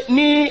gbàgbọ́ pé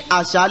ní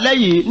àṣálẹ́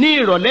yìí ní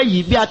ìrọ̀lẹ́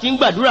yìí bí a ti ń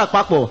gbàdúrà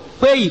papọ̀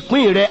pé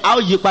ìpín rẹ a ó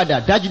yí padà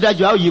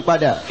dájúdájú a ó yí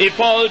padà. If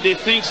all the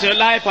things in your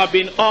life have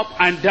been up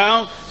and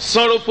down,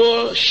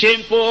 sorrowful,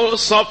 shameful,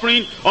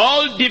 suffering,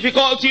 all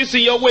difficulties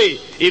in your way,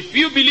 if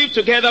you believe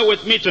together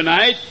with me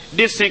tonight,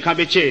 this thing can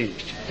be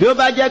changed. bí ó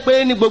bá jẹ́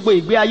pé ní gbogbo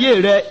ìgbé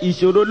ayé rẹ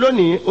ìṣòro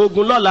lónìí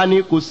ogun lọ́la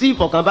ni kò sí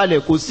ìfọ̀kànbalẹ̀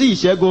kò sí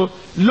ìṣẹ́gun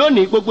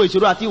lónìí gbogbo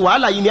ìṣòro àti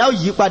wàhálà yìí ni a ó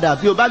yí padà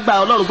bí o bá gba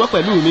Ọlọ́run gbọ́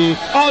pẹ̀lú mi.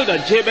 All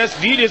that Jabez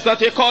did is that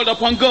he called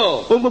upon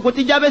God. ohun gbogbo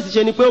tí Jábésì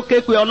ṣe ni pé ó ké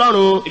pe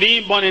Ọlọ́run. He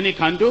didn't burn any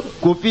candle.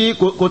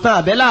 kò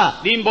tan àbẹ́là.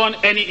 He didn't burn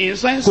any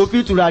incense. kò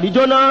fi tùràrí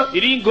jóná. He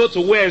didn't go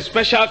to wear a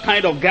special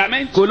kind of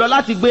garment. kò lọ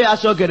láti gbé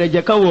aṣọ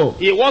gẹ̀rẹ̀jẹ̀ kan wọ̀.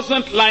 He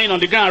wasn't lying on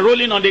the ground,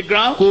 rolling on the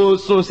ground. kò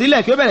sùn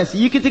sílẹ̀ kí ó bẹ̀rẹ̀ sí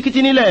yí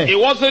kítíkítí nílẹ̀. He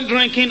wasn't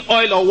drinking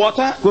oil or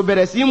water. kò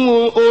bẹ̀rẹ̀ sí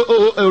mu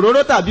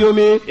òróró tàbí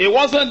omi. He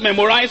wasn't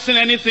memorizing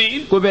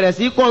anything. kò bẹ̀rẹ̀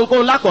sí kọ́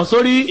nǹkan lákọ̀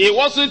sórí. He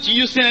wasn't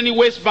using any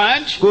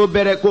waistband.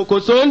 kò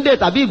sóńdè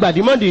tàbí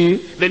ìgbàdímọ̀dì.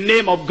 The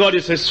name of God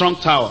is a strong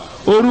tower.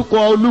 orúkọ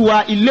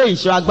Olúwa ilé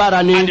ìṣọ́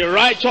agbára ni. And the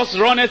righteous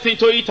runneth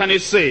into it and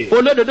is saved.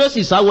 olódodo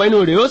sì sáwọ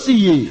inú rẹ̀ ó sì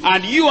yè.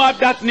 And you have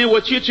that name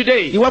with you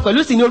today. ìwọ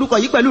pẹ̀lú sì ní orúkọ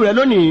yìí pẹ̀lú rẹ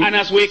lónìí. And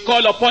as we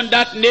call upon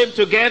that name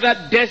together,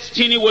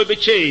 destiny will be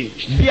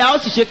changed. bí a ó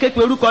sì ṣe képe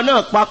orúkọ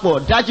náà papọ̀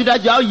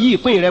dájúdájú a ó yí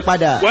ìpín rẹ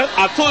padà. Well,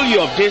 I told you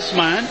of this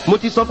man. mo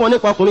ti sọ fún ọ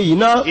nípa ọkùnrin yìí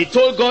náà. He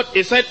told God,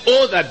 he said,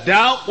 oh, that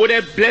thou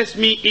wouldest bless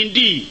me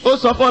indeed. ó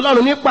sọ fún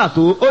Ọlọ́run ní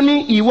pàtó ó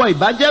ní ìwọ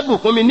ìbájẹ́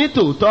bùkún mi ní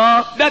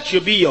tòótọ́. That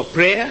should be your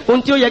prayer.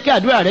 ohun tí ó yẹ kí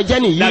àdúrà rẹ jẹ́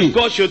nìyí. That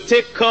God should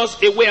take curse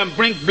away and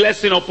bring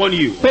blessing upon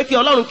you. pé kí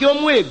Ọlọ́run kí ó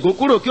mú ègún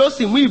kúrò kí ó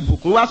sì mú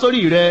ìbùkún wá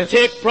sórí rẹ.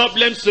 Take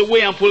problems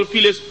away and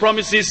fulfill his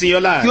promises in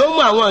your life. kí ó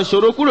mú àwọn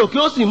ìṣòro kúrò kí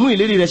ó sì mú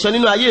ìlérí rẹ̀ ṣẹ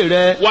nínú ayé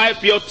rẹ.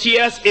 Wipe your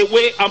tears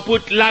away and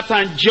put laughter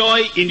and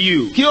joy in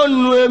you. kí ó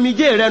nu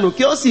omijé rẹ nù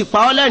kí ó sì pa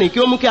ọ́ lẹ́rìn kí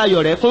ó mú kí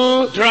ayọ̀ rẹ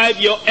kún. Drive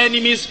your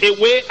enemies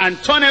away and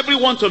turn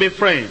everyone to be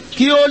friends.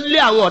 kí ó lé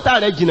àwọn ọ̀tá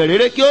rẹ jìnnà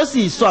rere kí ó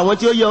sì sọ àwọn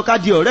tí ó yẹ ọ ká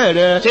di ọ̀rẹ́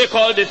rẹ. Take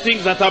all the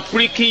things that are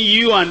pricking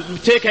you and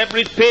take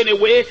every pain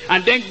away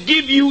and then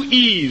give you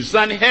ease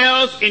and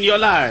health in your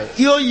life.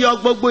 kí ó yọ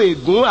gbogbo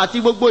ègún àti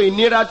gbogbo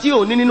ìnira tí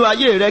ò ní nínú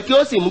ayé rẹ kí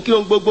ó sì mú kí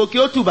ohun gbogbo kí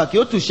ó tùbà kí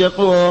ó tùṣẹ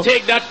fún ọ.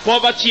 Take that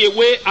poverty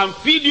away and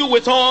feed you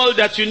with all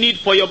that you need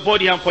for your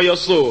body and for your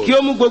soul. kí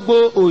ó mú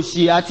gbogbo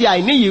òṣì àti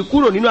àìní yìí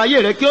kúrò nínú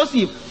ayé rẹ kí ó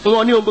sì fún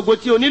ọ ní ohun gbogbo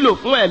tí o nílò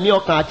fún ẹ̀mí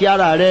ọkàn àti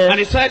ara rẹ. And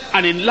he said,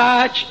 and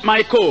enlarge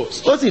my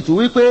coast. ó sì tún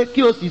wí pé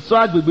kí o sì sọ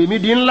agbègbè mi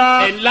di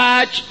ńlá.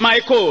 Enlarge my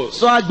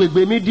coast. sọ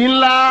agbègbè mi di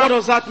ńlá. What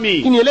does that kí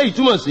mean? ni eléyìí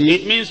túmọ̀ sí?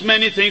 It means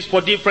many things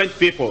for different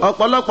people.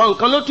 ọ̀pọ̀lọpọ̀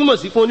nǹkan ló túmọ̀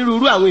sí fún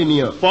onírúurú àwọn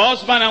ènìyàn. For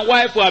husband and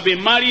wife who have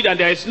been married and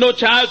there is no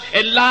child,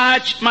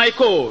 enlarge my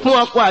coast. fún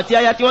ọkọ àti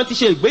aya tí wọ́n ti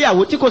ṣe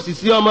ìgbéyàwó tí kò sì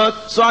sí ọmọ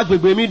sọ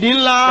agbègbè mi di For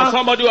ńlá.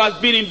 somebody who has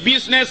been in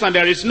business and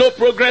there is no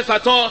progress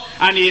at all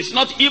and he is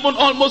not even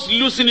almost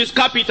losing his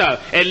capital,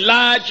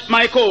 enlarge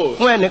my coast.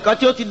 fún ẹnìkan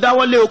tí ó ti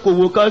dáwọ́lé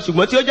okòwò kan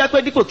ṣùgbọ́n tí ó jẹ́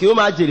pé dípò kí ó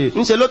máa jèrè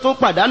ńṣe ló tún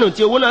pàdánù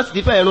tí owó náà sì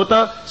ti fẹ́ ẹ̀rùn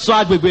tán sọ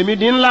agbègbè mi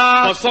di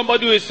ńlá. For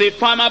somebody who is a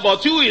farmer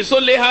but who is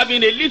only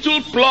having a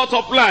little plot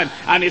of land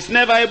and is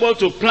never able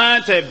to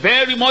plant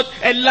very much,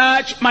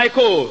 enlarge my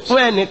coast. fún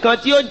ẹnìkan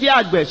tí ó jẹ́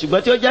àgbẹ̀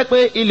ṣùgbọ́n tí ó jẹ́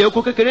pé ilẹ̀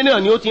oko kékeré náà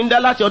ni ó ti ń dá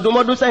láti ọdún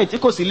mọ́dún sẹ́yìn tí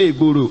kò sì lè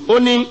gbòòrò ó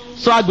ní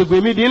sọ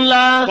agbègbè mi di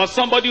ńlá. For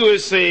somebody who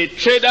is a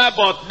trader,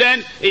 but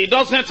then he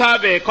doesn't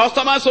have a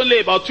customers, only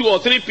about 2 or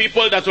 3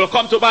 people that will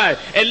come to buy.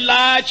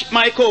 Enlarge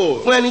my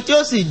code. fún ẹni tí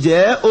ó sì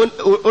jẹ́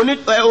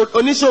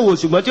oníṣòwò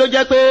ṣùgbọ́n tí ó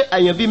jẹ́ pé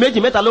èèyàn bíi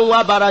méjì mẹ́ta ló ń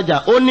wá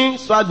barajà ó ní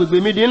sọ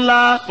agbègbè mi di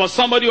ńlá. For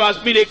somebody who has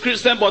been a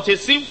Christian, but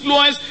his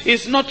influence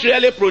is not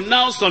really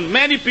pronounced on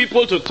many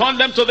people to turn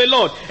them to the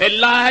Lord.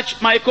 Enlarge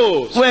my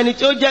code. fún ẹni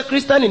tí ó jẹ́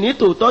kírísítẹ́nì ní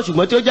tòótọ́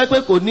ṣùgbọ́n tí ó jẹ́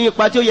pé kò ní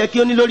ipa tí ó yẹ kí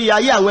ó ní lórí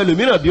ayé àwọn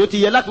ẹlòmíràn bí ó ti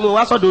yẹ láti mú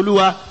wá sọ́dọ̀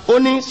olúwa ó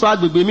ní sọ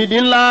agbègbè mi di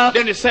ńlá.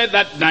 Then he said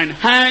that thine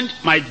hand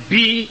might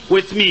be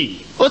with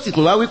me. ó sì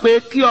tún wá wípé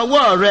kí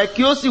ọwọ́ rẹ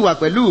kí ó sì wà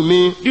pẹ̀lú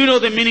mi. Do you know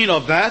the meaning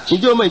of that?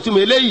 ǹjẹ́ o mọ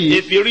ìtumọ̀ eléyìí?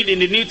 If you read in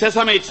the New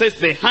Testament, it says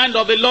the hand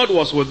of the Lord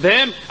was with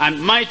them and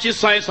mighty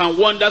signs and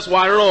wonders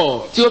were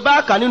wrought. tí o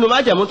bá kà nínú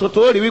májẹ̀mú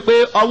tuntun ó rí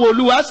wípé ọwọ́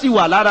olúwa sì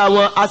wà lára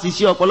wọn a sì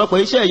ṣe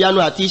ọ̀pọ̀lọpọ̀ iṣẹ́ ìyanu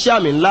àti iṣẹ́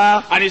àmì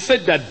ńlá. And he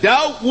said that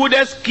thou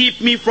wouldest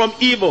keep me from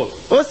evil.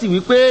 ó sì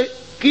wípé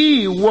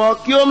kí ìwọ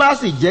kí ó má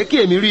sì jẹ́ kí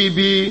èmi rí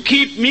ibi.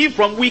 Keep me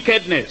from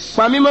wickedness.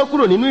 pa mí mọ́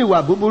kúrò nínú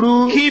ìwà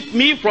búburú. Keep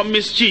me from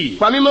mischief.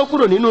 pa mí mọ́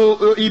kúrò nínú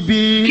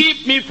ibi.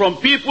 Keep me from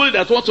people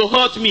that want to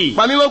hurt me.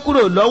 pa mí mọ́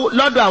kúrò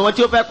lọ́dọ̀ àwọn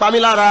tí ó fẹ́ pa mí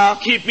lára.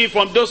 Keep me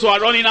from those who are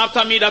running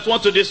after me that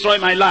want to destroy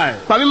my life.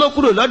 pa mí mọ́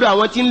kúrò lọ́dọ̀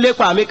àwọn tí ń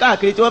lépa mi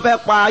káàkiri tí wọ́n fẹ́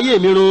pa ayé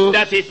mi run.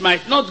 That it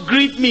might not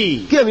grieve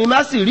me. kí èmi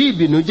má sì rí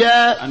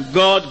ìbìnújẹ́. And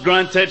God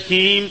granted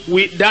him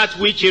with that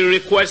which he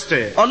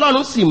requested.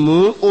 ọlọ́run sì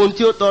mú ohun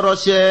tí ó tọrọ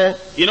ṣẹ.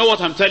 You know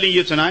what I'm telling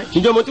you tonight?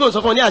 ǹjẹ́ mo tí mo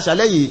sọ fún ọ ní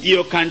àṣálẹ́ yìí?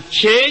 You can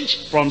change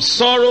from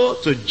sorrow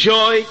to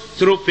joy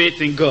through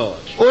faith in God.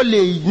 o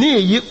lè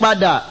ní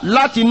ìyípadà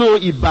látinú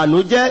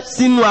ìbànújẹ́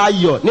sínú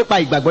ayọ̀ nípa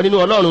ìgbàgbọ́ nínú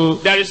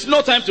ọlọ́run. There is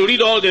no time to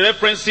read all the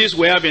references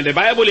we have in the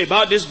Bible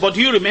about this, but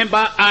you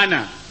remember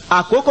Anna.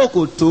 àkókò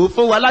kò tó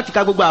fún wa láti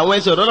ka gbogbo àwọn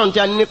ẹsẹ̀ ọ̀rọ̀ Ọlọ́run tí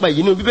a ní nípa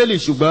èyí nínú bíbélì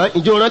ṣùgbọ́n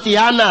ìjọ rántí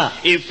Hánà.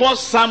 In 1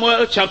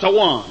 Samuel chapter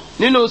 1,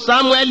 nínú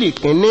Sámúẹ́lì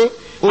kìíní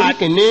orí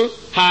kìíní.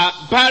 her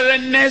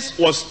barrenness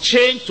was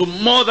changed to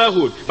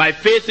motherhood by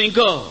faith in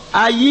God.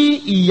 a yí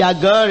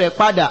ìyàgàn rẹ̀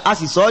padà a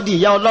sì sọ ọ́ di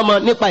ìyá ọlọ́mọ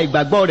nípa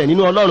ìgbàgbọ́ rẹ̀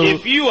nínú Ọlọ́run.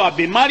 If you have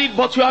been married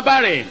but you are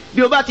barren,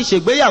 bí o bá ti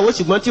ṣègbéyàwó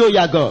ṣùgbọ́n tí ó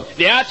yàgàn.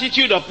 the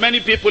attitude of many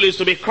people is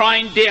to be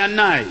crying day and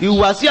night.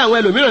 ìhùwàsí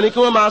àwọn ẹlòmíràn ni kí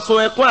wọ́n máa sun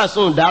ẹkún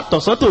àsundà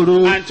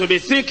tọ̀sán-tòru. And to be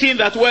thinking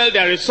that, well,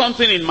 there is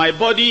something in my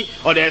body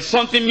or there is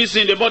something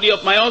missing in the body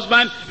of my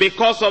husband.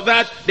 Because of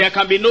that, there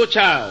can be no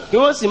child. kí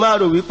wọ́n sì máa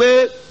rò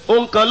wípé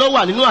ohun kan ló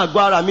wà nínú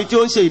àgọ́ ara mi tí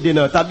ó ń ṣe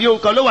ìdènà tàbí ohun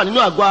kan ló wà nínú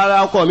àgọ́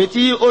ara ọkọ mi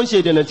tí ó ń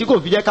ṣe ìdènà tí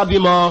kò fi jẹ́ ká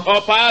bímọ.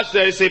 Or perhaps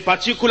there is a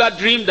particular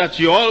dream that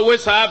you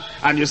always have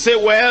and you say,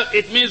 well,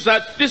 it means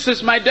that this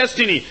is my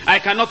destiny. I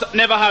cannot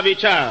never have a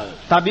child.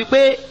 tàbí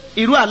pé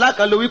irú àlá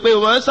kan ló wípé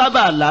wọ́n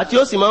sábà là tí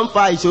ó sì máa ń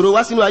fa ìṣòro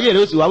wá sínú ayé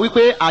rẹ̀ ó sì wá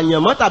wípé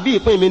àyànmọ́ tàbí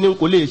ìpín mi ni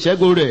kò lè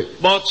ṣẹ́gun rẹ̀.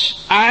 But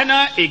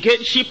Anna,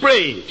 again, she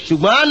prayed.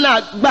 ṣùgbọ́n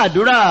Hánà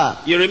gbàdúrà.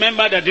 You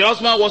remember that the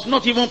husband was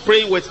not even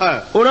praying with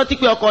her. ó rántí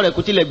pé ọkọ rẹ̀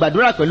kò tilẹ̀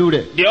gbàdúrà pẹ̀lú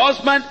rẹ̀. The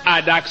husband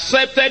had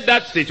accepted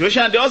that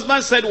situation. The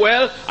husband said,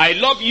 well, I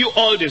love you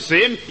all the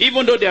same,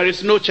 even though there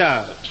is no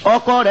child.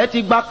 ọkọ rẹ̀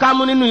ti gba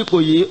kámú nínú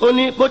ipò yìí ó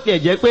ní bó tiẹ̀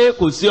jẹ́ pé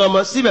kò sí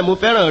ọmọ síbẹ̀ mo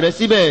fẹ́ràn rẹ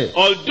síbẹ̀.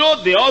 Although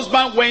the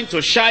husband went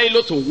to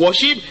Shiloh to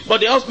worship, but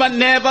the husband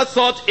never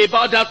thought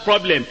about that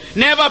problem,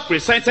 never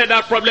presented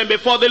that problem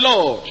before the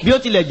Lord. bí ó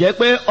tilẹ̀ jẹ́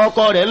pé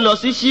ọkọ rẹ̀ ń lọ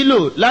sí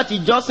Ṣílò láti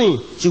jọ́sìn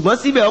ṣùgbọ́n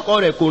síbẹ̀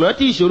ọkọ rẹ̀ kò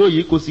rántí ìṣòro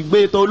yìí kò sì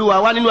gbé tọ̀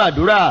Olúwa wá nínú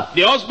àdúrà.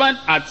 The husband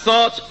had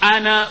thought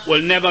Anna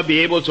will never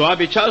be able to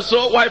have a child,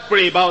 so why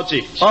pray about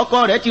it?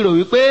 ọkọ rẹ̀ ti rò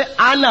wípé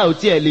Hánà ò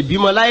tiẹ̀ lè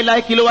bímọ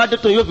láéláé kí ló wá dé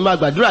tó yóò fi máa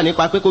gbàdúrà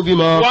nípa pé kó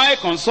bímọ. Why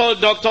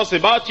consult doctors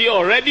about it?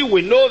 Already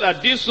we know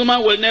that this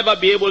woman will never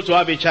be able to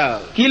have a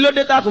child. kí ló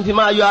dé tààtún fi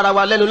máa yọ ara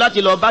wa lẹ́nu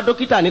láti lọ bá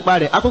dókítà nípa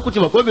rẹ̀ akókò tí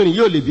mọ̀ pé obìnrin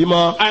yóò lè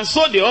bímọ. And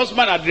so the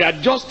husband had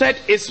readjusted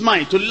his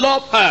mind to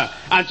love her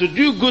and to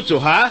do good to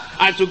her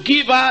and to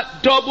give her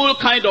double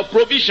kind of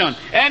provision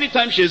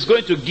anytime she is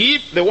going to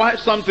give the wife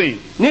something.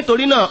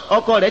 nítorí náà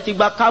ọkọ rẹ̀ ti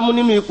gba kámú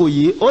nínú ipò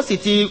yìí ó sì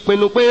ti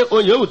pinnu pé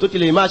ohun yòówù tó ti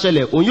lè máa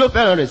ṣẹlẹ̀ òun yóò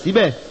fẹ́ràn rẹ̀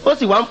síbẹ̀ ó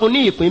sì wá ń fún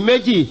ní ìpín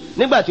méjì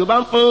nígbà tí ó bá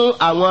ń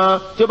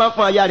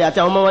fún aya rẹ̀ àti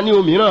àwọn ọmọ wọn ní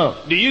ohun mìíràn.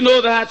 Do you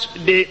know that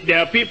there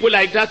are people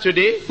like that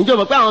today? ǹjẹ́ o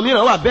mọ̀ pé àwọn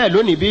mìíràn wà bẹ́ẹ̀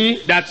lónìí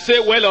bí? That say,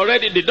 well,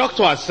 already the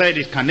doctor has said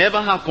it can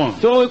never happen.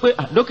 tí wọ́n wí pé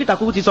dókítà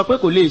kúkú ti sọ pé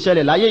kò lè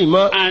ṣẹlẹ̀ láyé yìí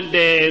mọ́. And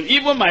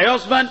even my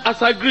husband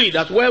has agreed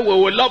that, well, we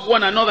will love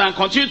one another and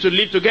continue to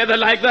live together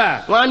like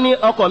that. wọ́n á ní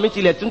ọkọ mi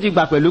tilẹ̀ tún ti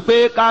gbà pẹ̀lú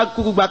pé ká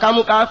kúkú gba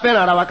kámú ká fẹ́ràn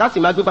ara wa ká sì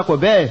máa gbé papọ̀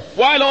bẹ́ẹ̀.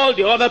 While all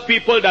the other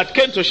people that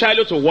came to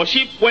Shiloh to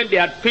worship, when they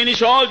had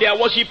finished all their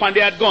worship and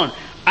they had gone,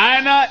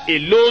 Anna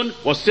alone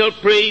was still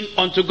praying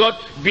unto God,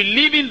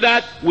 believing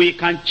that we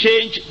can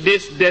change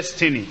this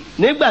destiny.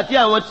 nígbà tí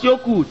àwọn tí ó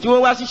kù tí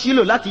wọ́n wá sí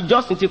Ṣílò láti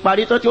jọ́sìn ti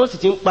parí tán tí wọ́n sì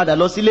ti ń padà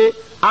lọ sílé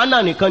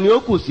Anna nìkan ni ó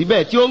kù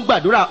síbẹ̀ tí ó ń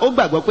gbàdúrà ó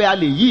gbàgbọ́ pé a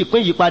lè yí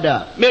ìpín yìí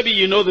padà. Maybe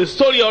you know the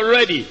story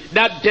already.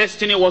 That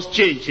destiny was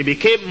changed. She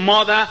became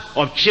mother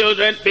of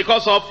children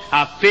because of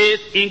her faith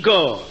in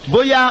God.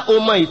 bóyá o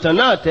mọ ìtàn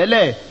náà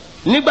tẹ́lẹ̀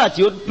nígbà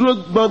tí ó dúró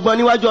gbọngbọn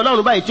níwájú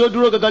Ọlọ́run báyìí tí ó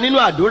dúró gangan nínú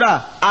àdúrà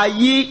a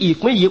yí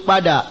ìpín yìí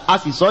padà a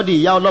sì sọ di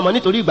ìyá ọlọ́mọ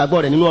nítorí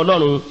ìgbàgbọ́ rẹ̀ nínú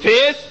Ọlọ́run.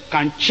 Faith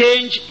can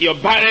change your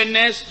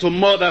barrenness to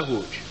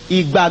motherhood.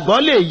 ìgbàgbọ́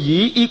lè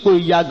yí ipò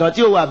ìyàgàn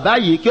tí ó wà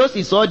báyìí kí ó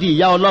sì sọ ọ́ di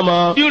ìyá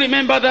ọlọ́mọ. Do you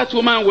remember that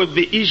woman with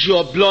the issue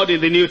of blood in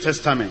the New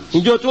Testament?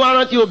 Ìjọ tún wá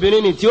rántí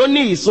obìnrin nì tí ó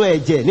ní ìsun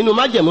ẹ̀jẹ̀ nínú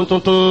májẹ̀mú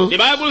tuntun. The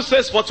Bible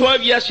says for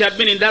 12 years she had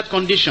been in that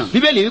condition.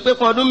 Bíbélì wípé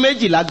fún ọdún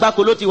 12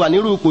 gbáko ló ti wà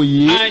nírú ipò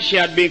yìí. And she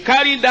had been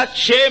carrying that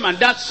shame and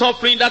that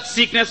suffering, that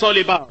sickness all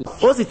about.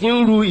 Ó sì ti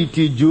ń ru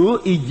ìtìjú,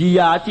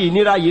 ìjìyà àti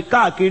ìnira yìí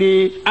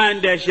káàkiri.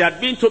 And she had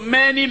been to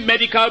many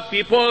medical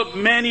people,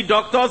 many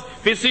doctors,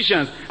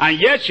 physicians, and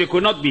yet she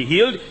could not be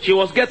healed. She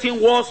was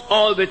getting worse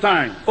all the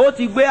time. Ó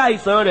ti gbé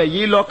àìsàn rẹ̀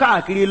yìí lọ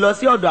káàkiri lọ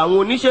sí ọ̀dọ̀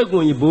àwọn oníṣègùn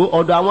òyìnbó,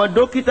 ọ̀dọ̀ àwọn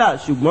dókítà,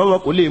 ṣùgbọ́n wọn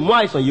kò lè mú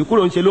àìsàn yìí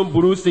kúrò, ńṣe ló ń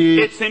burú sí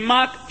i. It's in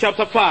Mark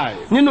chapter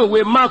 5. Nínú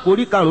ìwé Mark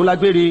orí 5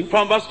 lágbére.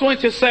 From verse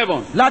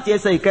 27. Láti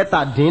ẹsẹ̀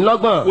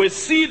 17. We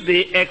see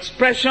the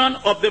expression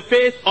of the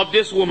faith of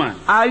this woman.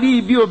 A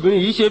rí bí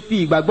obìnrin yìí ṣe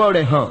fi ìgbàgbọ́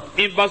rẹ̀ hàn.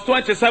 In verse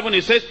 27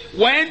 it says,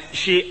 when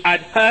she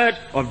had heard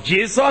of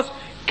Jesus,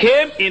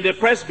 came in the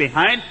press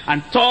behind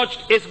and touched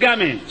his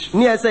garment.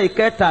 Ní ẹsẹ̀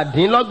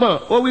 17,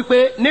 ó wí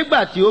pé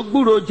nígbà tí ó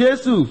gbúròó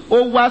Jésù, ó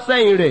wá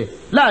sẹ́yìn rẹ̀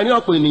láàrin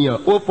ọ̀pọ̀ ènìyàn,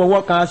 ó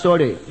fọwọ́ kan aṣọ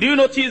rẹ̀. Do you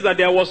notice that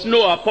there was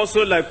no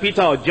apostle like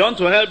Peter or John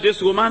to help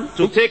this woman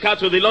to take her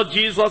to the Lord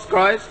Jesus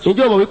Christ?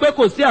 Ǹjẹ́ o mọ̀ wípé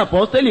kò sí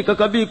àpọ́stélì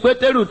kankan bíi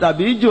Pétérù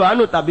tàbí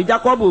Jòhánù tàbí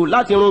Jákọ́bù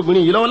láti ran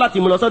obìnrin yìí lọ́wọ́ láti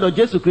mú lọ sọ́dọ̀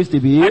Jésù Kristi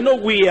bí? I know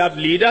we have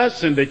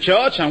leaders in the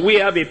church and we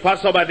have a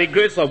pastor by the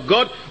grace of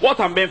God. What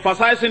I'm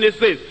emphasizing is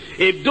this: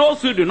 if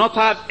those who do not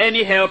have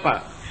any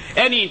helper,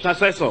 any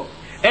intercessor,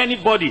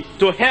 anybody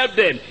to help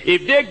them,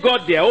 if they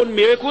got their own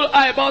miracle,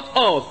 how about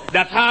us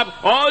that have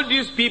all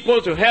these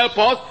people to help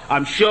us?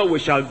 I'm sure we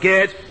shall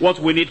get what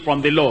we need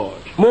from the Lord.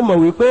 Mo mọ̀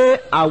wípé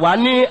àwa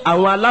ní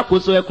àwọn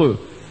alákòóso ẹkùn,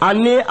 a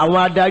ní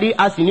àwọn adarí,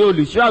 a sì ní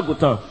olùṣọ́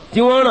àgùntàn tí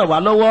wọ́n ràn wá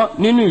lọ́wọ́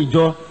nínú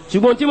ìjọ.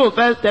 Ṣùgbọ́n tí mo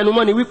fẹ́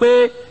tẹnumọ́ ni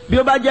wípé bí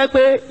ó bá jẹ́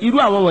pé irú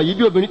àwọn wọ̀nyí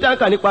bí obìnrin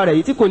táǹkà nípa rẹ̀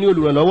yìí tí kò ní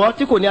olùrànlọ́wọ́,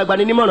 tí kò ní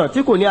agbaninímọ̀ràn,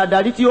 tí kò ní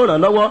adarí tí ó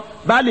ràn lọ́wọ́,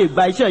 bá lè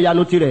gba iṣẹ́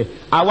ìyanu tirẹ̀.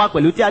 Àwa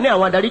pẹ̀lú tí a ní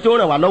àwọn adarí tí ó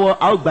ràn wá lọ́wọ́,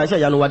 a ó gba iṣẹ́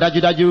ìyanu wa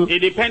dájúdájú.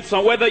 It depends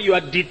on whether you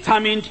are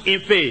determined in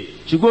faith.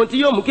 Ṣùgbọ́n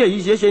tí yóò mú kí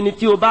èyí ṣeé ṣe ni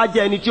tí o bá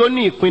jẹ́ ẹni tí ó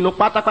ní ìpinnu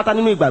pátápátá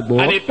nínú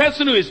ìgbàgbọ́. And a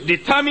person who is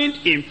determined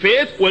in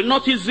faith will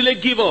not easily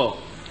give up.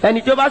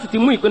 Ẹni tí ó bá sì ti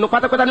mú ìpinnu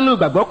pátápátá nínú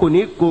ìgbàgbọ́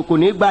kò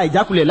ní gba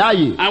ìjákulẹ̀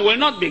láàyè. And will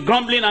not be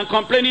grumbling and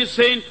complaining,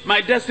 saying,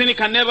 my destiny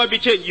can never be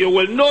changed. You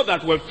will know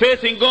that with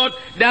faith in God,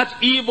 that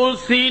evil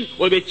sin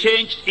will be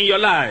changed in your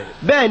life.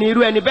 Bẹ́ẹ̀ ni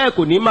irú ẹni bẹ́ẹ̀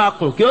kò ní máa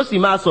kùn kí ó sì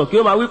máa sọ kí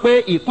ó máa wí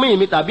pé ìpín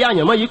mi tàbí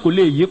àyànmọ́ yìí kò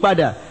lè yí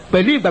padà.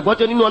 Pẹ̀lú ìgbàgbọ́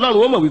tó nínú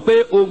Ọlọ́run ó mọ̀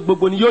wípé ohun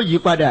gbogbo ni yóò yí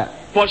padà.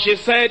 For she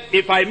said,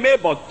 if I may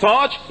but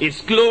touch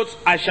his clothes,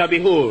 I shall be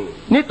whole.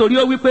 Nítorí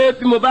ó wípé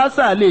bí mo bá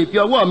sà lè fi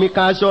ọwọ́ mi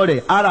kan aṣọ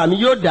rẹ̀, ara mi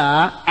yóò dà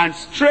á. And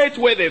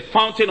straightway the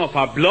fountain of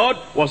her blood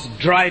was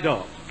dried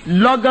up.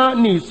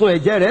 Lọ́gán ni ìsun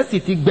ẹ̀jẹ̀ rẹ̀ sì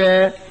ti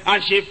gbẹ.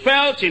 And she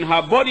felt in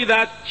her body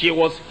that she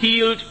was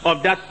healed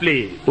of that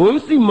plague. Òun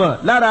sì mọ̀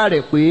lára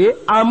rẹ̀ pé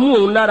a mú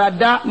òun lára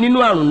dá nínú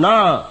àrùn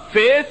náà.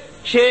 Faith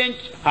changed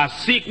her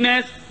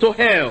sickness to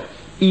health.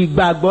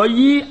 Ìgbàgbọ́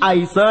yí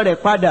àìsàn rẹ̀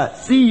padà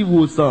sí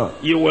ìwòsàn.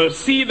 You will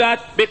see that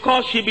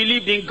because she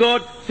believed in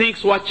God,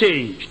 things were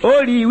changed. Ó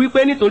rí i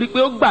wípé nítorí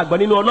pé ó gbàgbọ́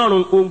nínú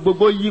Ọlọ́run, ohun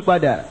gbogbo yí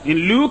padà.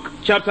 In Luke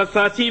chapter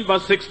 13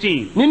 verse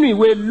 16. Nínú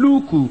ìwé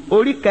Lúùkù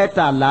orí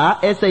 13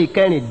 ẹsẹ̀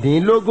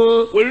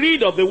 15. We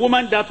read of the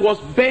woman that was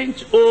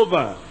bent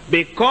over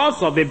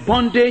because of the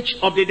bondage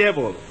of the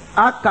devil.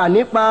 A kà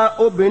nípa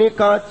obìnrin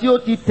kan tí ó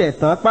ti tẹ̀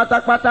tán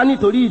pátápátá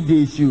nítorí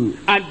ìdè èṣù.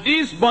 And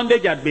this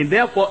bondage had been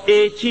there for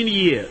 18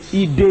 years.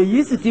 Ìdè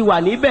yìí sì ti wà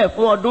níbẹ̀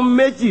fún ọdún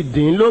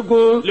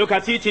 18. Look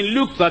at it in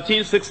Luke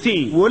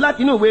 13:16. Wò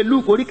láti inú ìwé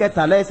Lúùkù orí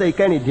 13 ẹsẹ̀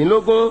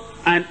 15.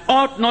 And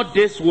ought not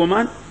this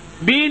woman,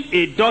 being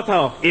a daughter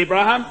of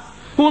Abraham,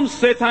 whom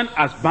Satan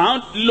has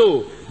bound,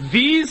 lo,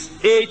 these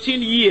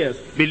 18 years,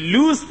 be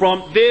loosed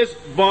from this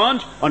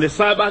bond on the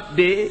Sabbath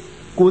day?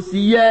 Kò sì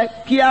yẹ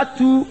kí a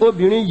tú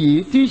obìnrin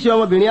yìí tí í ṣe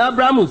ọmọbìnrin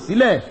Ábúráhámù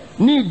sílẹ̀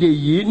ní ìdè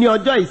yìí ní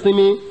ọjọ́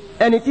ìsinmi,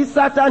 ẹni tí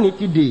Sátánì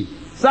ti dè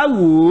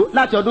sáwò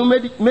láti ọdún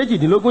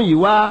 18 yìí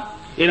wá.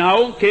 In her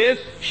own case,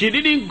 she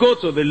didn't go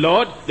to the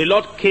Lord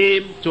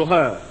came to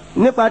her.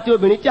 Nípa tí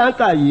obìnrin tí a ń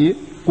kà yìí,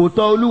 kò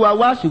tọ̀ Olúwa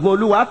wá ṣùgbọ́n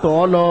Olúwa tọ̀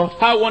ọ́ lọ.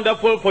 How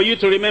wonderful for you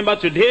to remember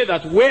today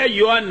that where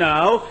you are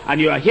now and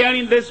you are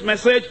hearing this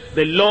message,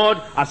 the Lord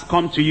has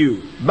come to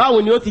you.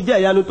 Báwo ni ó ti jẹ́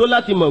ìyanu tó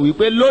láti mọ̀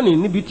wípé lónìí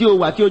níbi tí o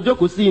wà tí o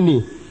jókòó sí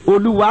ni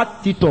Olúwa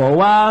ti tọ̀ ọ́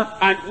wá.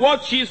 And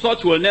what she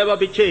thought will never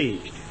be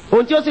changed.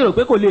 Ohun tí ó sì rò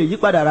pé kò lè yí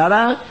padà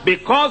rárá.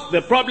 Because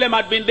the problem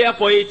had been there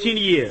for 18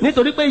 years.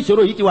 Nítorí pé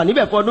ìṣòro yìí ti wà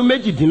níbẹ̀ fún ọdún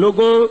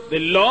 18. The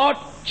Lord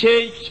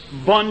changed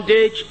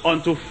bondage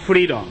unto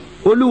freedom.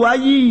 Olúwa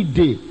yí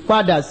ìdè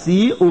padà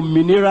sí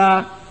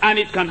òmìnira. And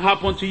it can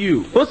happen to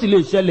you. Ó sì lè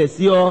ṣẹlẹ̀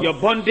sí ọ. Your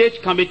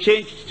bondage can be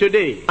changed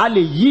today. A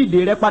lè yí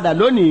ìdè rẹ padà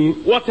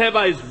lónìí.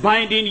 Whatever is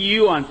binding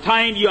you and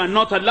tying you and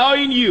not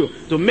allowing you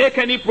to make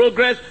any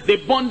progress, the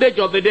bondage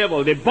of the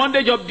devil, the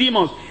bondage of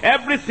demons,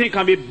 everything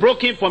can be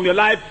broken from your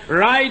life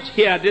right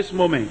here at this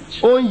moment.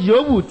 Ohun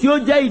yòówù tí ó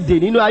jẹ́ ìdè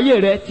nínú ayé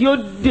rẹ, tí ó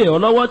dè ọ́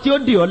lọ́wọ́, tí ó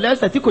dè ọ́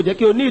lẹ́sẹ̀, tí kò jẹ́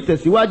kí o ní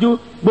ìtẹ̀síwájú,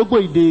 gbogbo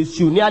ìdè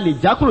èṣù ni a lè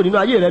já kúrò nínú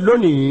ayé rẹ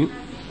lónìí.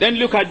 Then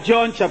look at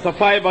John chapter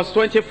 5 verse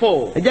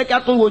 24. ẹ jẹ́ kí a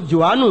tún wo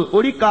Jòhánù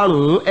orí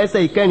 5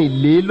 ẹsẹ̀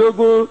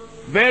 24.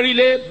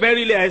 Verily,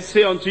 verily I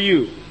say unto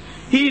you,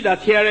 he that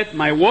heareth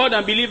my word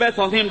and believeth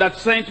on him that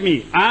sent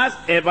me has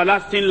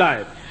everlasting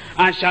life,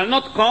 and shall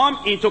not come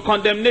into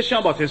condemnation,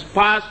 but is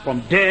passed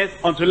from death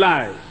unto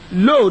life.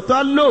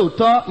 Lóòótọ́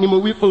lóòótọ́ ni mo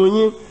wí fún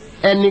yín,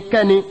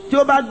 ẹnikẹ́ni tí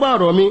ó bá gbọ́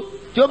ọ̀rọ̀ mi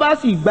tí ó bá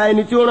sì gba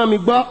ẹni tí ó rán mi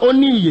gbọ́, ó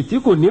ní ìyè tí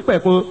kò ní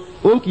pẹ̀kun,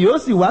 òun kì yóò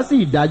sì wá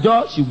sí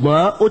ìdájọ́,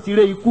 ṣùgbọ́n ó ti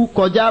ré ikú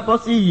kọjá bọ́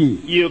sí ìyè.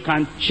 You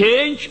can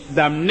change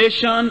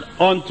damnation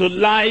unto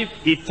life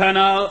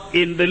eternal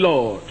in the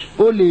Lord.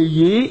 O lè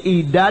yí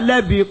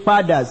ìdálẹ́bi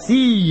padà sí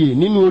ìyè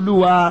nínú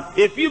Olúwa.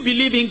 If you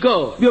believe in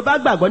God, Bí o bá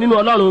gbàgbọ́ nínú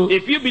Ọlọ́run,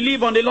 if you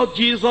believe on the Lord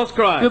Jesus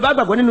bí o Christ, bá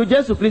gbàgbọ́ nínú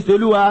Jésù Kristi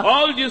Olúwa,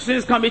 all these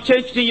things can be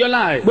changed in your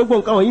life. gbogbo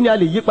nǹkan wọ̀nyí ni a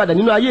lè yí padà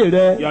nínú ayé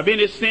rẹ. You have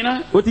been a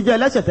sinner, O ti jẹ́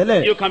ẹlẹ́ṣẹ̀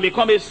tẹ́lẹ̀. you can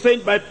become a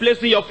saint by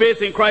placing your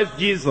faith in Christ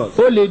Jesus.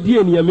 O lè di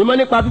ènìyàn mímọ́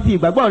nípa fífi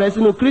ìgbàgbọ́ rẹ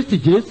sínú Kristi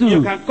Jésù.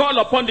 You can call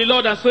upon the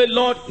Lord and say,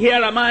 Lord,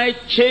 here am I,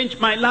 change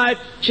my life,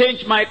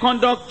 change my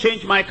conduct,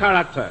 change my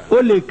character.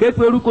 O lè ké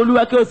pe orúkọ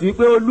Olúwa kí o sì wí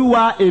pé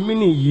Olúwa èmi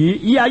nìyí,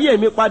 yí ayé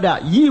mi padà,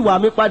 yí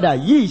ìwà mi padà,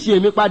 yí ìṣe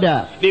mi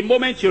padà. The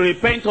moment you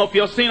repent of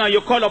your sin and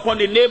you call upon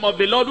the name of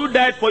the Lord who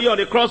died for you on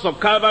the cross of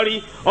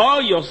Calvary,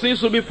 all your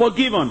sins will be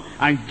forgiven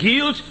and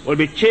guilt will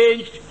be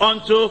changed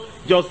unto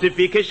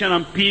justification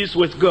and peace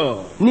with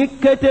God. Ní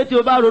kété tí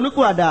o bá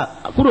ronúpìwàdà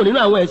kúrò nínú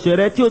àwọn ẹ̀ṣẹ̀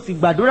rẹ tí o sì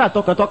gbàdúrà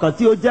tọkàntọkàn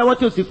tí o jẹ́wọ́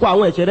tí o sì kọ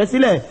àwọn ẹ̀ṣẹ̀ rẹ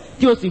sílẹ̀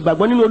tí o sì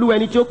gbàgbọ́ nínú Olúwa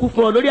ẹni tí ó kú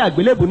fún ọ lórí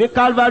àgbélébù ní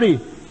Calvary,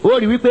 ó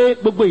rí wípé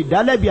gbogbo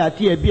ìdálẹ́bi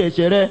àti ẹ̀bi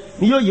ẹ̀ṣẹ̀ rẹ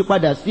ni yóò yí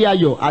padà sí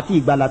ayọ̀ àti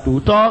ìgbàlà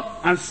tòótọ́.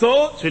 And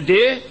so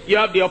today you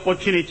have the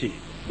opportunity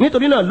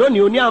Nítorí náà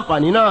lónìí o ní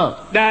àǹfààní náà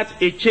that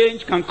a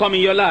change can come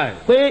in your life.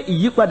 pé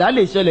ìyípadà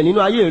lè ṣẹlẹ̀ nínú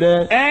ayé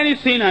rẹ.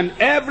 Anything and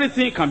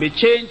everything can be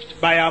changed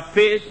by our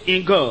faith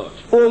in God.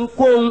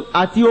 Ohunkóhun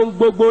àti ohun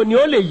gbogbo ni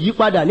ó lè yí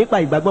padà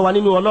nípa ìgbàgbọ́ wa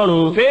nínú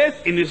Ọlọ́run.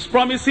 Faith in His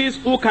promises,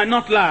 who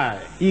cannot lie.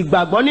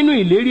 Ìgbàgbọ́ nínú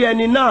ìlérí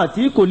ẹni náà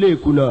tí kò lè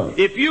kùnà.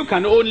 If you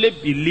can only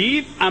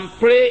believe and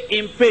pray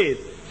in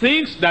faith,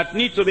 things that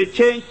need to be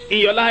changed in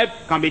your life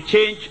can be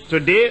changed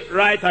today,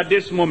 right at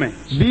this moment.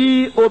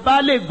 Bí o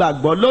bá lè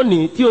gbàgbọ́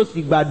lónìí tí o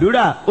sì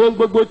gbàdúrà, ohun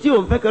gbogbo tí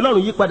o ń fẹ́ kí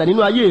Ọlọ́run yí padà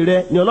nínú ayé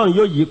rẹ ni Ọlọ́run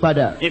yóò yí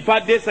padà. In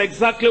fact, this is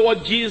exactly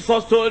what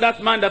Jesus told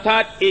that man that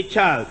had a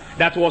child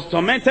that was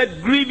tormented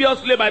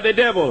grievously by the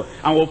devil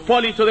and will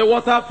fall into the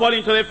water, fall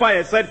into the fire.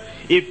 He said,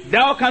 if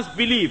thou canst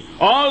believe,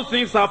 all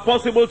things are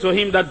possible to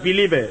him that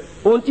believeth.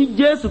 Ohun tí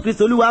Jésù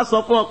Kristi Olúwa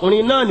sọ fún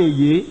ọkùnrin náà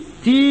nìyí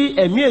tí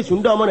ẹ̀mí èṣù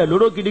ń dá ọmọ rẹ̀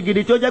lóró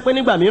gidigidi tí ó jẹ́ pé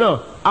nígbà mìíràn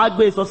á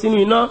gbé e sọ sínú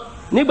iná,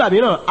 nígbà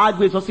mìíràn á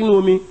gbé e sọ sínú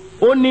omi.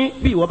 Ó ní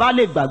bí ìwọ bá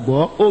lè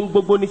gbàgbọ́, ohun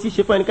gbogbo ni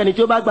ṣíṣe fún ẹnikẹ́ni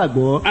tí ó bá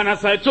gbàgbọ́. And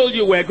as I told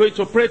you, we're going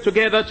to pray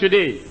together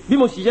today. Bí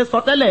mo sì ṣe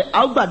sọ tẹ́lẹ̀,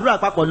 a ó gbàdúrà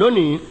papọ̀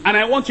lónìí. And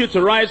I want you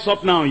to rise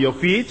up now on your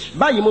feet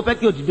Báyìí mo fẹ́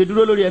kí o dìde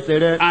dúró lórí ẹsẹ̀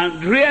rẹ.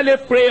 and really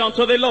pray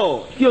unto the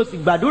Lord. Kí o sì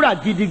gbàdúrà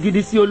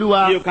gidigidi sí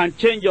Olúwa. You can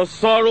change your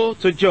sorrow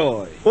to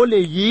joy. O lè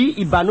yí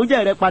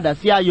ìbànújẹ́ rẹ padà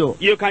sí ayọ̀.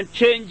 You can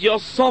change your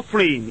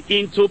suffering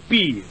into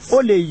peace.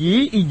 O lè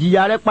yí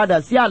ìjìyà rẹ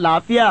padà sí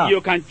àlàáfíà. You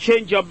can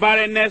change your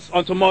barrenness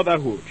unto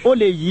motherhood. O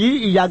lè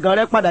yí ìyàgàn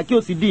rẹ padà kí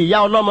o sì di ìyá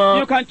ọlọ́mọ.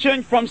 You can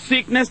change from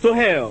sickness to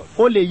health.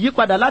 O lè yí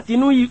padà láti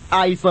inú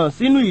àìsàn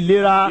sínú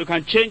ìlera. You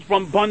can change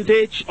from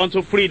bondage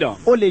unto freedom.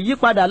 O lè yí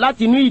padà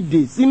láti inú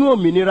ìdè sínú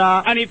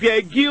òmìnira. And if you're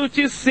a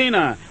guilty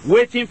sinner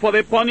waiting for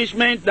the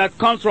punishment that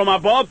comes from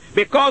above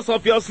because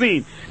of your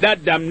sin,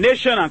 that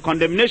damnation and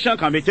condemnation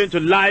can be changed to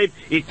life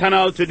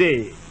eternal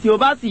today. Tí o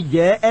bá sì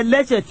jẹ́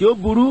ẹlẹ́ṣẹ̀ tí ó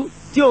burú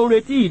tí ò ń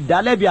retí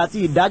ìdálẹ́bi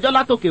àti ìdájọ́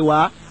látòkè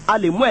wá, a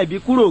lè mú ẹ̀bi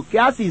kúrò kí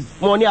a sì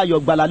fún ọ ní ayọ̀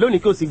gbàlà lónìí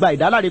kí o sì gba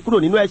ìdáláre kúrò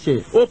nínú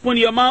ẹ̀ṣẹ̀. Open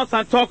your mouth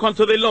and talk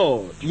unto the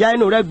Lord. Ya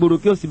inú rẹ gbòòrò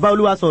kí o sì bá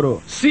Olúwa sọ̀rọ̀.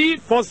 See,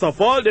 first of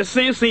all, the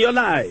sins in your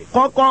life.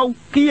 Kọ́kọ́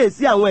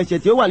kíyèsí àwọn ẹ̀ṣẹ̀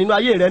tí ó wà nínú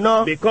ayé rẹ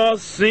náà.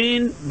 Because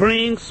sin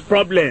brings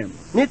problems.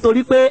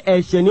 Nítorí pé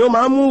ẹ̀ṣẹ̀ ni ó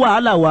máa ń mú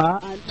wàhálà wá.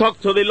 Talk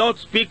to the Lord,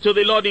 speak to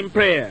the Lord in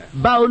prayer.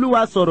 Bá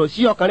Olúwa sọ̀rọ̀,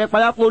 ṣí ọkàn rẹ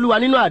payá fún Olúwa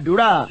nínú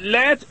àdúrà.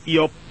 Let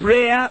your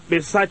prayer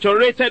be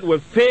saturated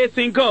with faith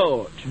in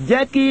God.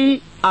 Jẹ́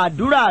kí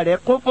àdúrà rẹ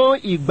kún fún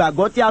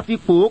ìgbàgbọ́ tí a fi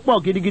pò ó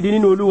pọ̀ gidigidi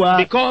nínú Olúwa.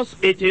 Because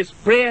it is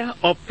prayer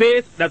of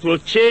faith that will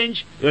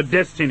change your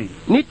destiny.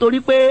 Nítorí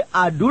pé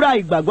àdúrà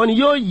ìgbàgbọ́ ni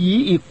yóò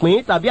yí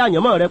ìpín tàbí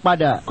àyànmọ́ rẹ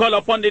padà. Call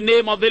upon the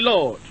name of the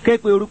Lord. Ké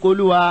pe orúkọ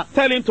Olúwa.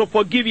 Tell him to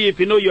forgive you if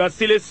you know you are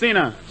still a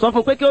sinner. Sọ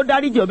fún pé kí ó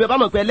dáríjì ọ́ bí o bá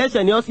mọ̀ pé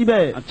ẹlẹ́ṣẹ̀ ni ọ́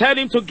síbẹ̀. And tell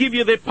him to give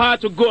you the power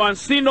to go and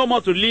sin no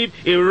more, to live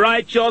a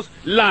righteous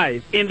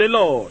life in the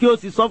Lord. Kí o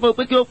sì sọ fún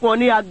pé kí ó fún ọ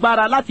ní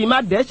agbára láti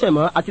má dẹ́ṣẹ̀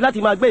mọ́ àti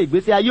láti máa gbé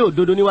ìgbésí ayé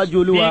òdodo níwájú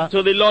Olúwa. Speak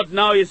to the Lord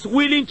now. He is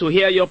willing to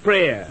hear your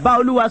prayer. Bá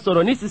Olúwa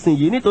sọ̀rọ̀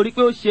nísinsìnyí nítorí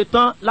pé ó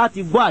ṣetán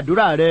láti gbọ́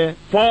àdúrà rẹ.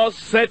 First,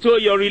 settle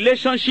your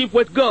relationship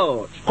with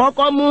God.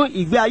 Kọ́kọ́ mú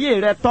ìgbé ayé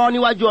rẹ tọ́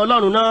níwájú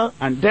Ọlọ́run náà.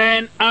 And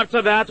then,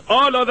 after that,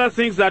 all other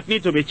things that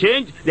need to be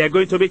changed, they are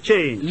going to be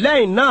changed.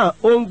 Lẹ́yìn náà,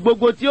 ohun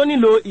gbogbo tí ó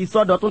nílò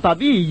ìsọdọ̀tun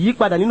tàbí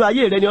ìyípadà nínú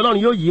ayé rẹ ni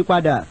Ọlọ́run yóò yí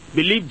padà.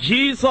 Believe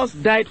Jesus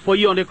died for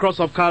you on the cross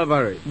of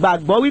Calvary.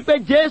 Gbàgbọ́ wípé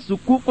Jésù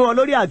kú fún ọ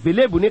lórí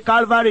àgbélébù ní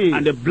Calvary.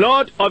 And the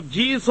blood of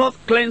Jesus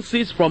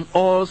cleanses from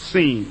all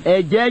sin.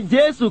 Ẹ̀jẹ̀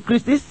Jésù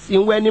Kristi sì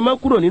ń wẹni mọ́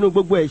kúrò nínú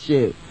gbogbo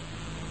ẹ̀ṣẹ̀.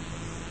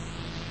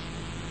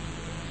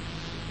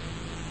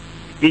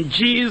 In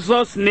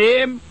Jesus'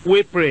 name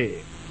we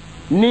pray.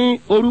 Ní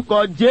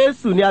orúkọ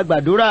Jésù ni a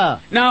gbàdúrà.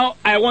 Now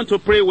I want to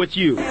pray with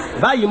you.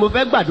 Báyìí mo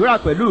fẹ́ gbàdúrà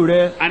pẹ̀lú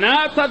rẹ. And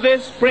after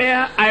this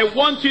prayer, I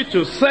want you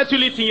to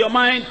settle it in your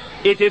mind.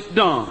 It is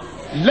done.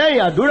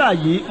 Lẹ́yìn àdúrà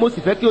yìí, mo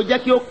sì fẹ́ kí o jẹ́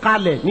kí ó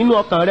kalẹ̀ nínú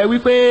ọkàn rẹ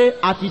wípé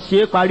a ti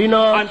ṣe é parí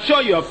náà. I'm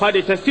sure you have heard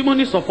the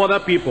testimonies of other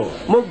people.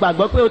 Mo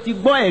gbàgbọ́ pé o ti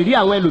gbọ́ ẹ̀rí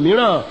àwọn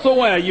ẹlòmíràn. So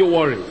why are you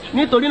worried?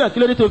 Nítorí náà kí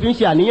ló dé tó fi ń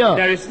ṣe àníyàn?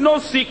 There is no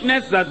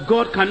sickness that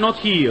God cannot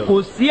heal.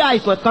 Kò sí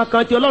àìsàn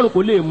kankan tí Ọlọ́run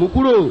kò lè mú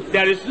kúrò.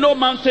 There is no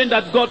mountain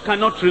that God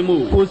cannot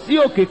remove. Kò sí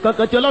òkè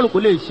kankan tí Ọlọ́run kò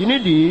lè ṣí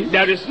nídìí.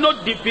 There is no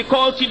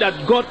difficulty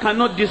that God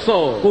cannot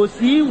dissolve. Kò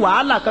sí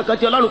wàhálà kankan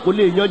tí Ọlọ́run kò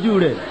lè yanjú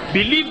rẹ̀.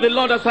 Believe the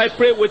Lord as I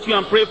pray with you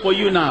and pray for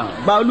you now.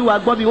 Gba Olúwa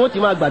gbọ́ bí wọ́n ti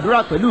máa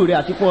gbàdúrà pẹ̀lú rẹ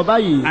àti fún ọ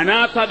báyìí. And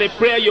after the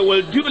prayer you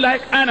will do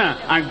like Anna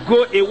and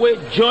go away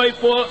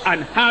joyful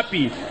and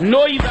happy,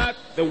 knowing that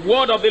the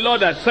word of the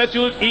Lord has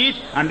settled it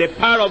and the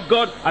power of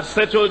God has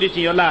settled it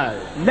in your life.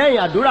 Lẹ́yìn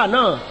àdúrà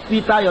náà,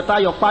 fi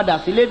tayọ̀tayọ̀ padà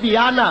sílé bíi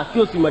Hánà kí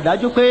o sì mọ̀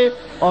dájú pé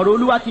ọ̀rọ̀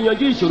Olúwa ti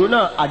yanjú ìṣòro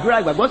náà,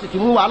 àdúrà ìgbàgbọ́ sì ti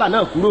mú wàhálà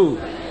náà kúrò.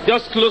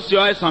 Just close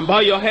your eyes and bow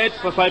your heads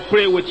as I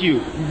pray with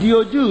you. Di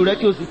ojú rẹ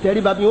kí o sì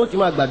tẹríba bí wọ́n ti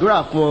máa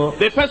gbàdúrà fún ọ.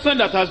 The person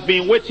that has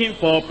been waiting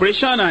for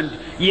operation and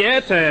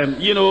yet,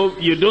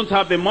 you don't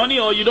have the money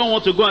or you don't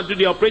want to go and do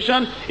the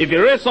operation, if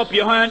you raise up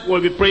your hand,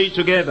 we'll be praying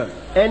together.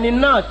 Ẹni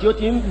náà tí ó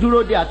ti ń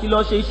dúró de àti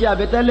lọ ṣe iṣẹ́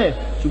abẹ tẹ́lẹ̀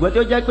ṣùgbọ́n tí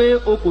ó jẹ́ pé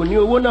o kò ní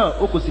owó náà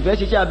o kò sì fẹ́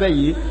ṣiṣẹ́ abẹ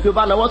yìí tí o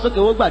bá nawọ́ sókè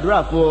wọ́n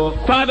gbàdúrà fún ọ.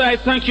 Father, I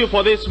thank you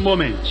for this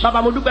moment.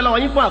 Bàbá mo dúpẹ́ lọ́wọ́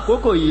yín fún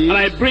àkókò yìí. And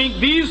I bring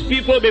these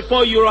people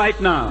before you right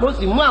now. Mo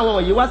sì mú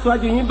àwọn wọ̀nyí wá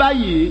síwájú yín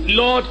báyìí.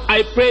 Lord,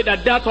 I pray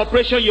that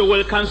operation you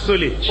will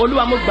cancel it.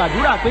 Olúwa mo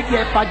gbàdúrà pé kí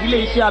ẹ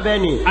fagilé iṣẹ́ abẹ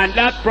nì. And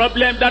that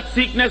problem, that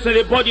sickness in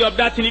the body of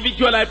that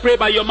individual, I pray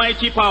by your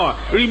mighty power,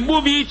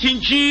 remove it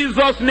in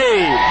Jesus'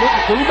 name. Mo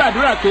sì tún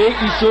gbàdúrà pé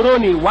ìṣòro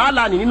ni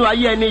wàhálà ni nínú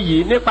ayé ẹni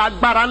yìí nípa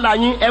agbára ńlá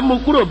yín ẹ mú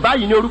kúrò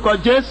báyìí ní orúkọ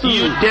Jésù.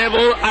 You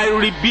devil, I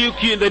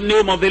rebuke you in the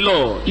name of the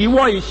Lord.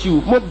 Ìwọ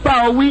èṣù, mo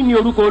bá ọ wí ní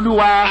orúkọ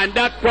Olúwa. And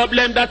that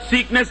problem, that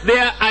sickness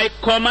there, I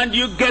command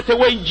you get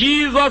away in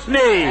Jesus'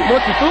 name. Mo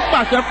sì tún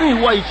pàṣẹ fún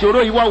ìwọ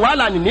ìṣòro ìwọ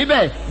wàhálà nì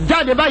níbẹ̀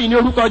jáde báyìí ní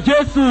orúkọ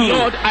Jésù.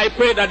 Lord, I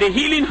pray that the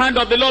healing hand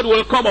of the Lord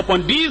will come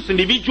upon these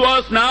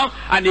individuals now,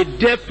 and a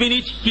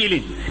definite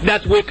healing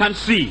that we can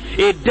see,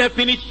 a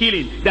definite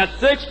healing that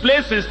takes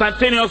place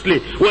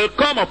instantaneously will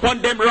come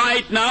upon them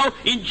right now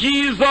in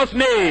Jesus'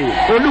 name.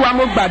 Olúwa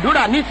mo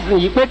gbàdúrà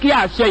nísinsìnyí pé kí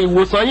àṣẹ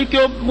ìwòsàn yín kí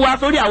ó wá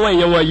sórí àwọn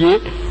èèyàn wọ̀nyí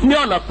ní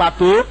ọ̀nà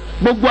pàtó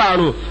gbogbo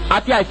àrùn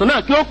àti àìsàn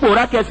náà kí ó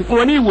pòórá kẹsì fún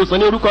wọn ní ìwòsàn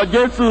ní orúkọ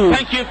Jésù.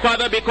 Thank you,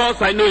 Father,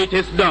 because I know it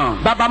is done.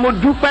 Bàbá mo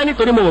dúpẹ́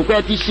nítorí mo mọ̀ pé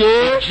ẹ ti ṣe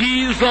é. In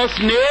Jesus'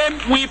 name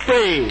we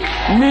pray.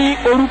 Ní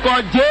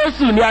orúkọ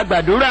Jésù ni a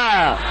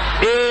gbàdúrà.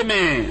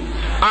 Amen.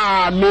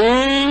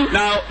 Àmín.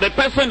 Now, the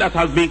person that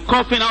has been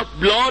coughing out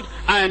blood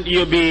and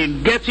you've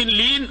been getting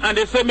lean and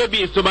they say maybe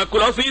it's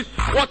tuberculosis,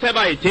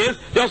 whatever it is,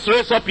 just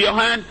raise up your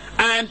hand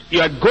and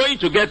you are going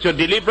to get your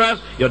deliverance.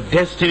 Your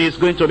destiny is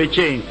going to be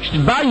changed.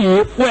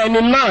 Báyìí fún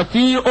ẹni náà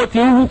tí ó ti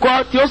ń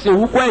húkọ́ tí ó sì ń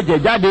húkọ́ ẹ̀jẹ̀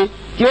jáde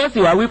tí ó sì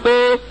wá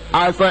wípé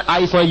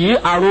àìsàn yìí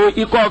àrùn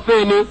ikọ́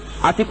fée ni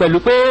àti pẹ̀lú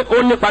pé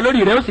ó nípa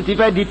lórí rẹ̀ ó sì ti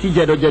fẹ́ di ti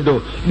jẹ̀dọ̀jẹ̀dọ̀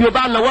bí o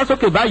bá nawọ́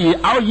sókè báyìí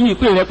a ó yí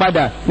ìpín rẹ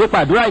padà nípa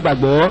àdúrà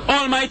ìgbàgbọ́.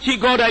 Almighty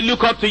God, I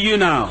look up to you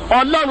now.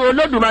 Ọlọ́run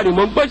Olódùmarè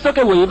mo ń gbé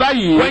sókè wòyí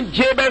báyìí. When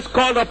Jabez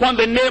called upon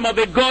the name of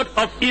the God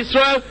of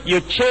Israel, you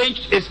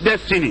changed his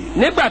destiny.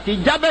 Nígbà tí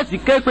Jábẹ́sì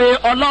ké pe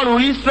Ọlọ́run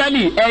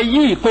Ísírẹ́lì ẹ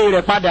yí ìpín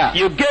rẹ̀ padà.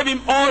 You gave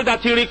him all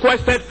that he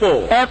requested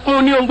for. Ẹ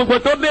fún ní ohun gbogbo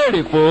tó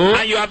béèrè fún.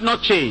 And you have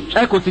not changed.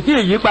 Ẹ kò sì tí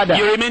ì yí padà.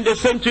 You remain the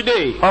same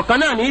today. Ọ̀kan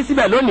náà ní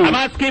síbẹ̀ lónìí. I'm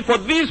asking for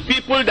these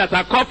people that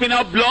are coughing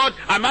out blood.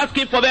 I'm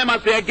asking for them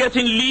as they are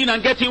getting lean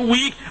and getting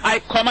weak. I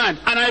command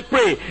and I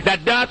pray that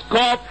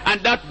cough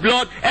and that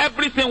blood,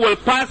 everything will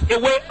pass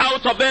away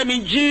out of them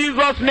in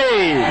Jesus'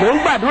 name. Mo ń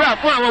gbàdúrà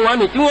fún àwọn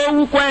wọ̀nyí tí wọ́n ń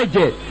wúkọ́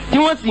ẹ̀jẹ̀ tí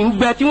wọ́n sì ń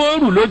gbẹ tí wọ́n ń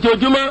rù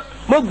lójoojúmọ́.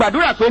 Mo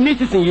gbàdúrà pé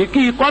nísinsìnyí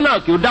kí ikọ́ náà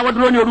kí ó dáwọ́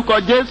dúró ní orúkọ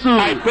Jésù.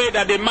 I pray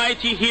that the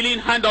mighty healing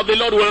hand of the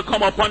Lord will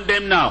come upon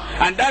them now.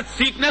 And that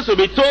sickness will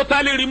be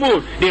totally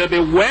removed. They will be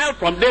well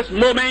from this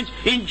moment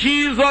in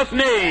Jesus'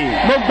 name.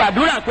 Mo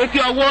gbàdúrà pé kí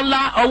ọwọ́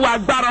ńlá ọwọ́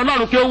agbára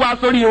Ọlọ́run kí ó wá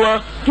sórí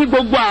wọn kí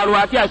gbogbo àrùn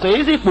àti àìsàn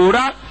yìí sì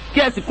pòórá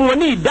kí ẹ sì fún wọn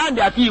ní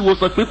ìdáǹdè àti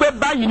ìwòsàn pípé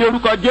báyìí ní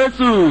orúkọ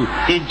Jésù.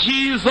 In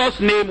Jesus'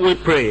 name we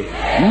pray.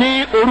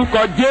 Ní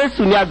orúkọ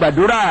Jésù ni a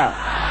gbàdúrà.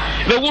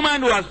 The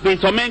woman who has been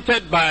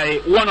tormented by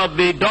one of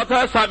the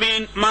daughters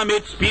having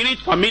mermaid spirit,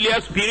 familiar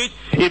spirit,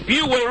 if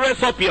you will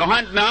raise up your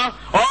hand now,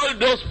 all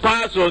those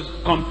powers will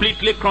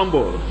completely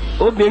crumble.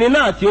 Obìnrin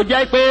náà tí ó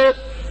jẹ́ pé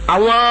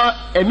àwọn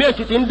ẹ̀mí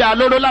èṣù ti ń dá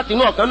lóró láti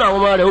inú ọ̀kan náà àwọn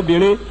ọmọ rẹ̀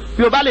obìnrin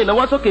bí o bá lè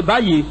nawọ́ sókè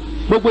báyìí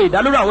gbogbo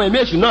ìdálóró àwọn ẹ̀mí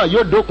èṣù náà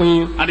yóò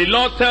dópin. And the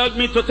Lord tells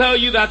me to tell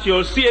you that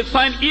you'll see a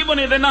sign even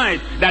in the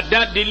night that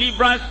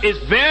deliverance is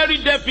very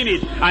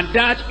definite and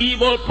that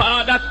evil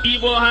power, that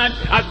evil hand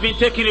has been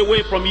taken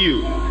away from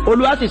you.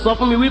 Olúwa sì sọ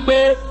fún mi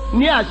wípé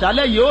ní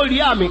àṣálẹ́ yóò rí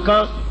àmì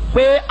kan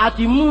pé a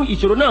ti mú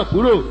ìṣòro náà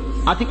kúrò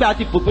àti pé a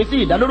ti fòpin sí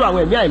ìdálóró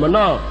àwọn ẹ̀mí àìmọ́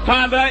náà.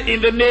 Father,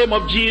 in the name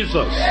of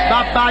Jesus,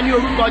 Bàbá ní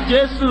orúkọ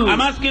Jésù.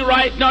 I'm asking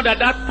right now that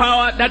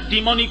power, that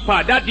demonic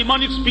power, that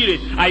demonic spirit,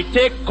 I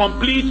take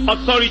complete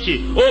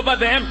authority over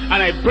them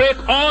and I break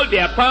all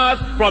their powers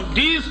from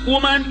this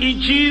woman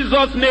in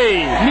Jesus'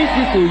 name.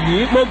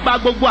 Nísinsìnyí mo gba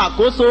gbogbo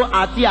àkóso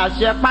àti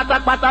àṣẹ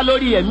pátápátá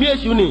lórí ẹ̀mí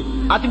èṣù ni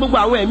àti gbogbo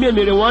àwọn ẹ̀mí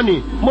èmèrè wọn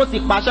ni mo sì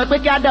pàṣẹ pé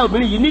kí á dá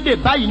obìnrin yìí nídè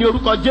báyìí ní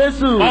orúkọ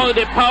Jésù. All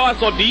the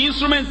powers of the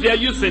instruments they are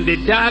using, the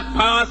dark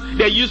powers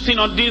they are using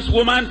on this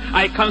woman,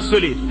 I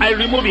cancel it, I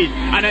remove it,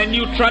 and I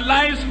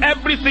neutralize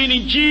everything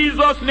in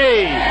Jesus'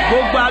 name.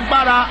 Gbogbo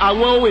agbára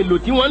àwọn ohun èlò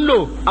tí wọ́n ń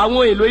lò,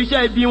 àwọn èlò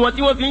iṣẹ́ ibi wọn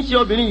tí wọ́n fi ń ṣe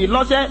obìnrin yìí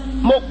lọ́ṣẹ́,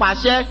 mo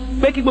pàṣẹ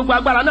pé kí gbogbo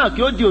agbára náà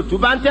kí ó di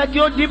òtúbáńtẹ́ kí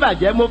ó di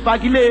ìbàjẹ́, mo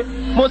fagilé,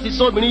 mo sì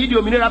sọ obìnrin yìí di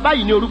òmìnira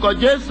báyìí ní orúkọ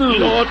Jésù.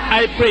 Lord,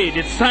 I pray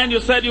the sign you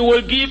said you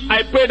will give,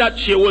 I pray that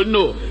she will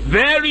know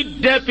very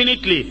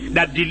definitely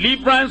that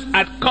deliverance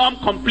had come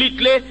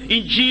completely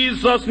in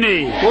Jesus'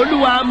 name.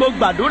 Olúwa, mo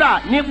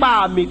gbàdúrà nípa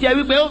àmì tí ẹ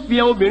wípé ó fi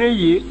obìnrin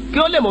yìí kí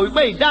ó lè mọ̀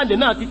wípé ìdáǹdè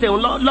náà ti tẹ̀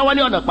wọ́n lọ́wọ́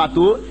ní ọ̀nà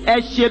pàtó. Ẹ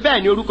ṣe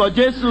bẹ́ẹ̀ ní orúkọ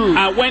Jésù.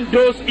 And when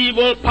those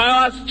evil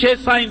powers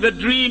chase her in the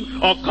dream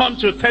or come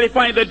to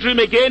terrify in the dream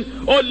again,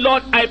 oh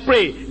Lord, I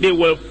pray they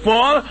will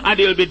fall and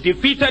they will be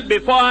defeated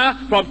before her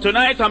from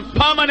tonight and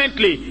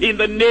permanently in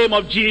the name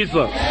of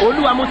Jesus.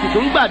 Olúwa, mo sì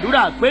tún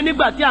gbàdúrà pé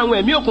nígbà tí àwọn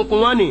ẹ̀mí òkùnkùn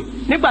wọn nì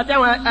nígbà tí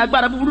àwọn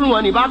agbára búburú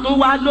wọn nì bá tún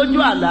wá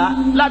lójú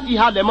àlá láti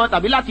halẹ̀ mọ́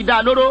tàbí láti dá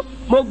a lóró,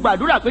 mo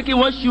gbàdúrà pé kí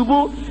wọ́n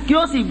ṣubú kí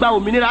ó sì gba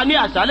òmìnira ní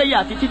àṣálẹ́ yìí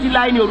àti títí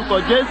láé ní orúkọ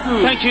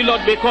Jésù. Thank you,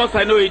 Lord, because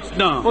I know it's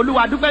done.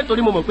 Olúwa, dúpẹ́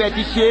torí mo mọ̀ pé ẹ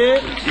ti ṣe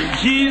é. In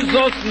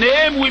Jesus'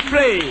 name we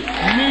pray.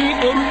 Ní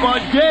orúkọ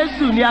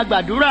Jésù ni a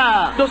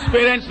gbàdúrà. Those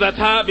parents that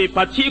have a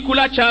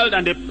particular child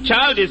and the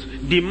child is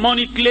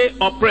demonically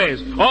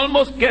oppressed,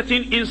 almost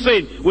getting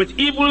insane with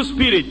evil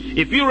spirit.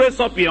 If you raise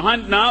up your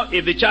hand now,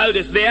 if the child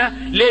is there,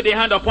 lay the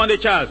hand upon the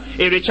child.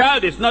 If the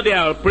child is not there,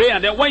 I'll pray,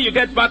 and then when you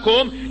get back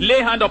home,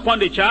 lay hand upon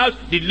the child.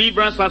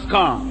 Deliverance has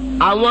come.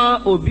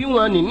 Àwọn òbí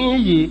wọn nìní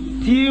yìí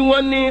tí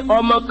wọ́n ní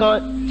ọmọ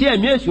kan tí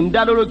ẹ̀mí èṣù ń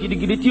dá lóró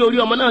gidigidi tí orí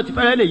ọmọ náà ti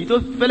fẹ́rẹ́ lè yìí tó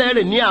fẹ́rẹ́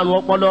rè ní àrùn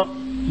ọpọlọ.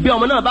 Bí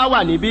ọmọ náà bá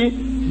wà níbí,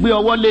 gbé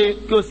ọwọ́ lé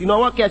kí o sì na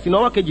ọwọ́ kẹsì na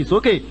ọwọ́ kejì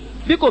sókè.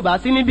 Bí kò bá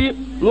sí níbí,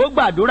 wọ́n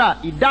gbàdúrà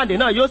ìdáǹdè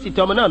náà yóò sì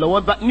tẹ ọmọ náà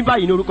lọ́wọ́ ní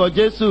báyìí ní orúkọ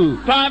Jésù.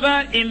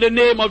 Father, in the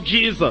name of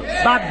Jesus,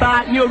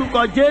 Bàbá, ní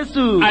orúkọ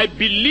Jésù. I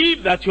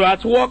believe that you are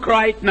at work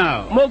right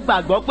now. Mo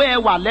gbàgbọ́ pé ẹ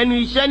wà lẹ́nu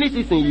iṣẹ́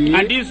nísinsìnyí.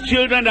 And these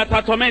children that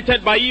are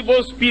tormented by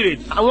evil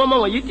spirits, Àwọn ọmọ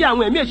wọ̀nyí tí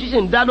àwọn ẹ̀mí èṣù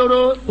ṣì ń dá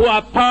lóró. who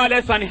are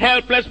powerless and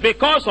helpless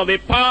because of the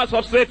powers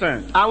of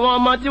Satan, Àwọn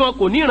ọmọ tí wọn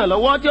kò ní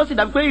ìrànlọ́wọ́ tí ó sì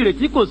dàbí pé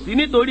ìrètí kò sí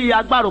nítorí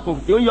agbára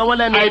òkùnkùn tí ó ń yọ wọ́n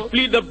lẹ́nu. I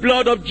plead the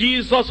blood of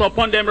Jesus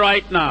upon them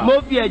right now.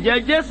 Mo fi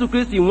ẹ̀jẹ̀ Jésù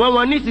Kristi wọ́n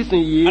wọn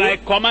nísinsìnyí. And I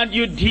command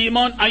you,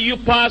 demon, and you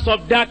powers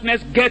of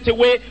darkness, get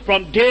away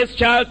from this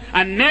child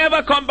and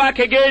never come back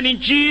again in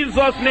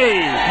Jesus'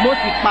 name. Mo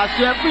sì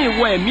pàṣẹ fún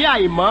ìwọ ẹ̀mí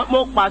àìmọ́,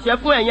 mo pàṣẹ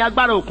fún ẹ̀yin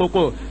agbára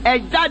òkùnkùn. Ẹ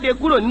jáde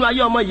kúrò nínú ayé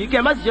ọmọ yìí kẹ́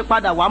ẹ má sì ṣe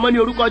padà wá mọ́ ní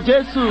orúkọ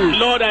Jésù.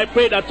 Lord, I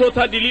pray that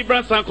total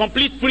deliverance and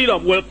complete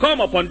freedom will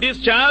come upon this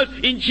child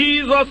in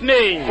Jesus'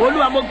 name.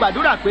 Olúwa, mo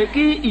gbàdúrà pé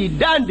kí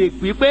ìdáǹdè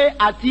pípé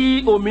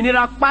àti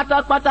òmìnira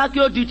pátápátá kí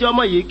ó di ti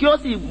ọmọ yìí kí ó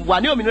sì wà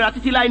ní òmìnira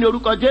títí láé ní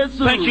orúkọ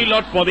Jésù. Thank you,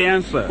 Lord, for the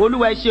answer.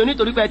 Olúwa, ẹ ṣeun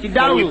nítorí pé ẹ ti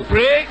And we dáhùn.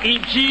 pray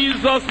in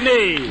Jesus'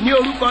 name. Ní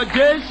orúkọ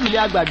Jésù ni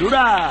a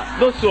gbàdúrà.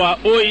 Those who are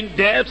owing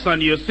debts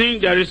and you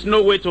think there is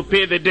no way to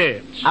pay the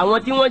debt, Àwọn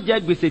tí wọ́n jẹ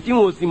gbèsè tí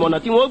wọn ò sì mọ̀nà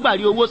tí wọ́n ó gbà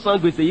rí owó san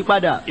gbèsè yìí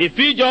padà. if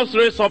you just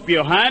raise up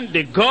your hand,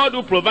 the God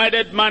who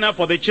provided manna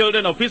for the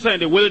children of Israel in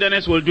the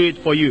wilderness will do it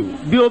for you.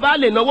 Bí o bá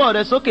lè nawọ́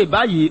rẹ sókè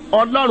báyìí,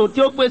 Ọlọ́run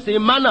tí ó pèsè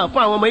mánà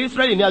fún àwọn ọmọ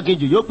Ísírẹ́lì ní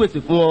aginjù yóò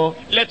pèsè fún ọ.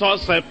 Let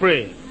us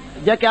pray.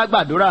 Jẹ́ kí a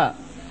gbàdúrà.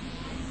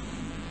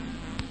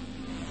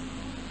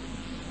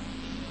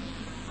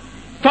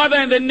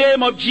 Father, in the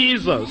name of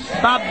Jesus,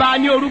 Bàbá,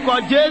 ní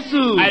orúkọ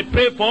Jésù. I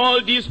pray for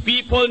all these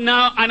people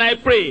now, and I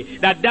pray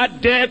that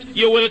debt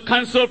you will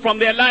cancel from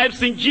their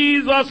lives in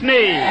Jesus'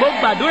 name. Mo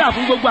gbàdúrà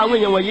fún gbogbo àwọn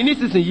èèyàn wọ̀nyí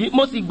nísinsìnyí.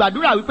 Mo sì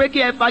gbàdúrà wípé kí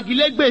ẹ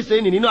fagilé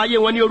gbèsè nì nínú ayé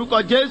wọn ní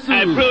orúkọ Jésù.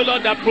 I pray,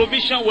 Lord, that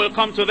provision will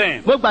come to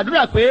them. Mo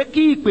gbàdúrà pé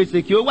kí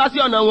ìpèsè kí ó wá sí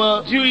ọ̀nà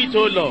wọn. Do it,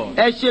 O Lord.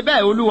 Ẹ ṣe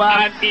bẹ́ẹ̀, Olúwa.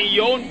 And in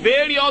your own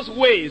various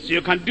ways,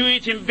 you can do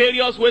it in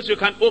various ways. You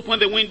can open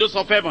the windows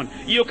of heaven.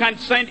 You can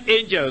send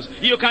angels.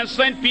 You can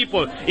send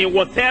people. In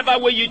whatever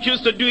way you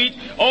choose to do it,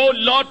 oh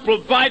Lord,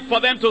 provide for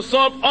them to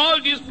solve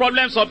all these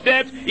problems of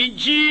debt in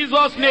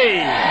Jesus'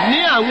 name.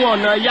 Ní àwọn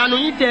ọ̀nà ìyanu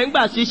yín tẹ̀ ń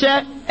gbà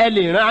ṣiṣẹ́, ẹ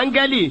lè rán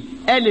áńgẹ́lì,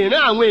 ẹ lè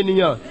rán àwọn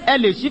ènìyàn, ẹ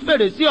lè ṣí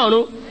fèrèsé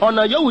ọ̀run.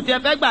 Ọ̀nà yòówù tí ẹ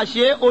fẹ́ gbà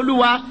ṣe,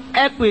 Olúwa,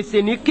 ẹ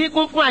pèsè ní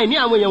kíkún fún àìní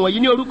àwọn èèyàn wọ̀nyí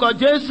ní orúkọ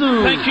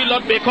Jésù. Thank you,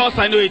 Lord, because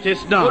I know it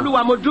is done.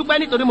 Olúwa, mo dúpẹ́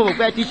nítorí mo mọ̀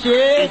pé ẹ ti ṣe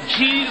é. In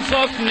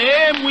Jesus'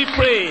 name we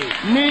pray.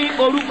 Ní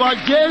orúkọ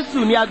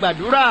Jésù ni a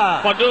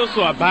gbàdúrà. For those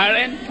who are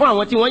barren, Fún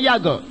àwọn tí wọ́n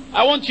yàgàn,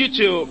 I want you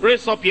to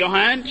raise up your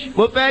hand.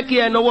 mo fẹ́ kí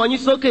ẹ nawọ́ yín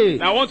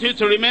sókè. I want you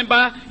to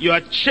remember you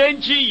are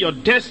changing your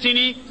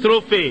destiny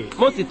through faith.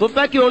 mo sì tún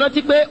fẹ́ kí o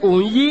rántí pé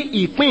òun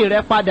yí ìpín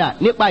rẹ padà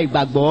nípa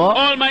ìgbàgbọ́.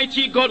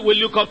 Almighty God will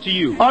look up to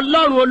you.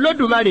 ọlọ́run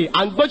olódùmarè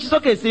à ń gbójú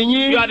sókè sí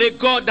yín. You are the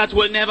God that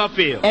will never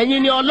fail.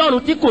 ẹ̀yin ni ọlọ́run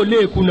tí kò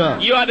lè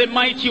kùnà. You are the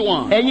mighty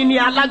one. ẹ̀yin ni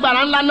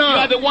alágbára ńlá You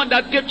are náà. the one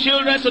that gave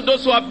children to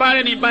those who are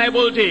barren in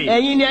Bible days.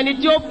 ẹ̀yin ni ẹni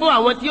tí ó fún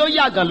àwọn tí ó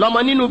yàgàn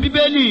lọ́mọ nínú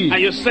bíbélì.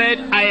 And you said,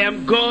 I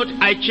am God,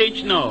 I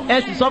change not.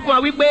 ẹ sì sọ fún wa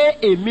wípé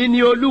èmi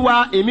ni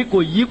olúwa èmi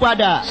kò yí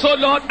padà. So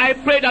Lord, I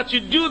pray that you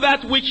do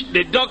that which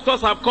the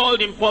doctors have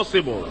called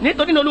impossible.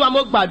 nítorí náà olúwa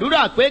mo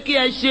gbàdúrà pé kí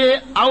ẹ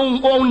ṣe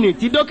àwọn ohun nì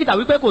tí dókítà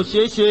wípé kò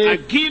ṣeé ṣe.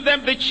 And give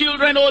them the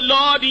children, oh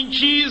Lord, in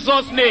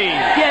Jesus' name.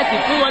 kí ẹ sì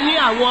fún wọn ní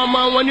àwọn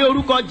ọmọ wọn ní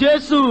orúkọ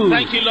jésù.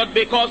 Thank you, Lord,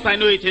 because I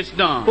know it is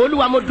done.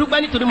 olúwa mo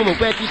dúpẹ́ nítorí mo mọ̀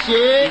pé ẹ ti ṣe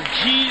é.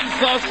 In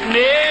Jesus'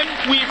 name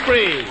we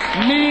pray.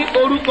 ní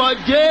orúkọ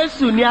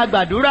jésù ní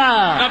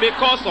agbàdúrà. Now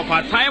because of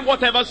our time,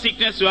 whatever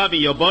sickness you have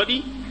in your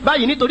body,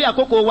 báyìí nítorí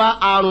àkókò wa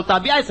àrùn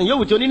tàbí àìsàn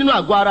yòówù tí o ní nínú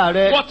àgọ́ ara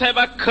rẹ.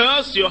 whatever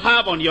curse you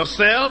have on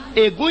yourself,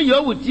 ègún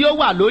yòówù tí ó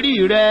wà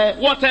lórí rẹ.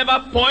 whatever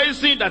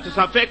poison that is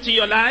affecting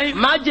your life,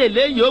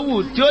 májèlé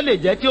yòówù tí ó lè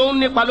jẹ́ tí ó ń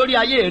nípa lórí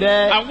ayé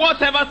rẹ. and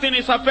whatever thing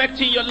is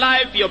affecting your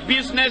life, your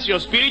business, your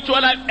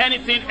spiritual life,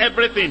 anything,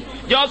 everything,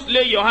 just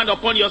lay your hand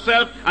upon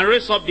yourself and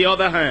raise up the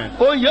other hand.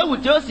 ohun yòówù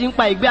tí ó sì ń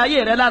pa ìgbé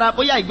ayé rẹ lára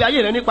bóyá ìgbé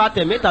ayé rẹ nípa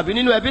tẹ̀mí tàbí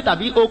nínú ẹbí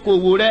tàbí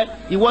okòwò rẹ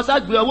ìwọ sá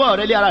gbé ọwọ́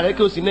rẹ lé ara rẹ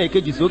kí o sì ná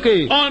èkejì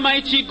sókè.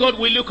 Almighty God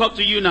will look up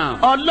to you now.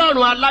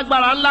 ọlọ́run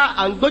alágbára ńlá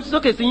à ń gbójú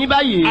sókè sí yín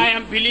báyìí. I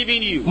am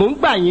believing you. mò ń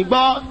gbà yín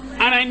gbọ́.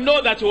 And I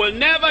know that you will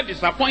never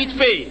disappoint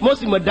faith. mo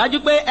sì mọ̀ dájú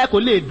pé ẹ kò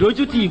lè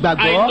dojú ti I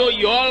ìgbàgbọ́. know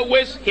you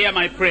always hear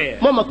my prayer.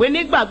 mo mọ̀ pé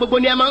nígbà gbogbo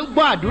ni ẹ máa ń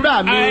gbọ́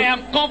àdúrà mi. I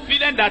am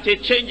confident that a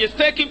change is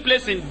taking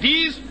place in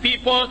these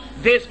people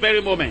this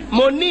very moment.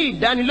 mo ní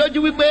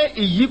ìdánilójú wípé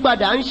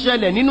ìyípadà ń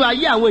ṣẹlẹ̀ nínú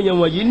ayé àwọn èèyàn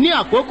wọ̀nyí ní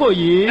àkókò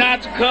yìí.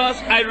 That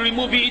curse, I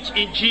remove it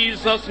in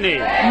Jesus'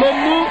 name. mo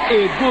mú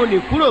ègún òní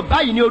kúrò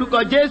báyìí ní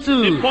orúkọ The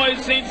jésù.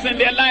 poisons in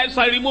their lives,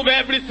 I remove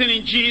everything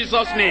in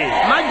Jesus' name.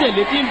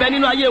 májèlé tí ń bẹ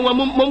nínú ayé wọn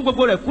mo mú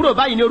gbogbo rẹ̀ kúrò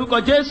báyìí ní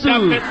orúkọ That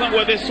jésù. person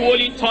with a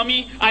swollen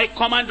tummy, I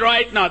command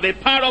right now, the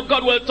power of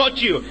God will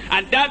touch you.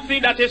 And that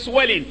thing that is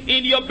swelling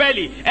in your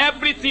belly,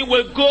 everything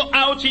will go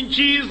out in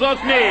Jesus'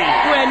 name.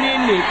 fún ẹni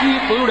nì kí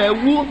ikùn rẹ̀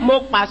wú mo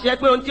pàṣẹ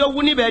pé ohun tí ó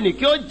wú níbẹ̀ nì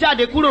kí ó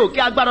jáde kúrò kí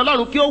agbára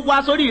ọlọ́run kí ó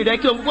wá sórí rẹ̀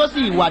kí ohun gbogbo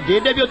sì wà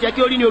déédéé bí ó ti yẹ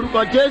kí ó rí ní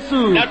orúkọ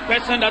jésù. That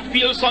person that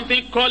feels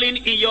something crawling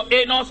in your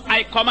anus,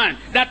 I command,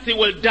 that thing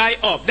will die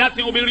off. That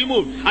thing will be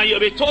removed. And you'll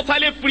be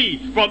totally free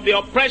from the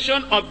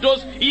oppression of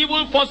those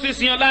evil forces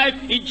in your life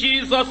in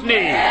Jesus'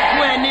 name.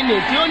 fún ẹni nì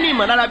tí ó ní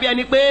ìmọ̀lára bí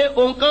ẹni pé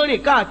ohun kan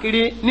rìn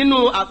káàkiri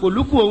nínú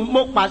àpòlùkù òun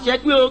mo pàṣẹ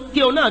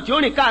kí òun náà tí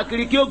ó rìn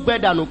káàkiri kí ó gbẹ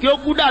dànù kí ó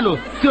kú dànù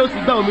kí ó sì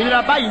gba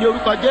òmìnira báyìí ní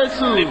orúkọ The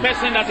jésù.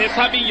 person that is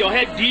having your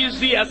head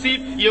dizzy as if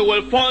you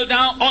will fall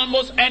down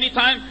almost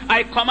anytime,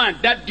 I command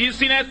that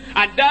dizziness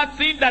and that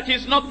thing that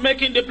is not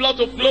making the blood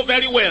to flow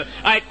very well,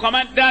 I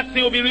command that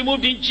thing will be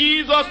removed in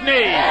Jesus'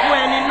 name. fún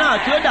ẹni náà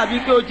tí ó dàbí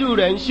pé ojú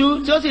rẹ̀ ń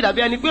ṣú tí ó sì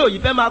dàbí ẹni pé òyì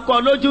fẹ́ máa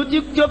kọ́ lójú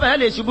tí ó fẹ́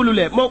lè ṣubú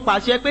lulẹ̀ mo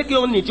pàṣẹ pé kí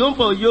òun nì tí ó ń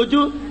fọ òyì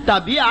ojú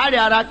tàbí àárẹ̀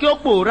ara kí ó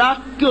pòórá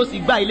kí o sì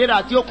gba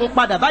ìlera tí ó kún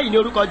padà báyìí ní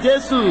orúkọ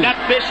jésù. That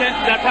patient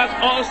that has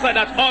ulcer,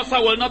 that ulcer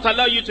will not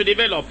allow you to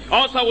develop.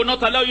 Ulcer will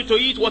not allow you to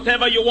eat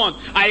whatever you want.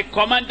 I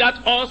command that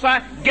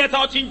ulcer, get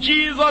out in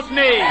Jesus'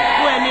 name.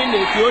 fún ẹni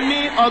nì tí ó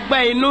ní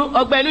ọgbẹ́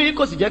inú yìí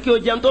kò sì jẹ́ kí o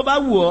jẹun tó bá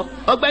wù ọ́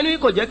ọgbẹ́ inú yìí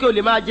kò jẹ́ kí o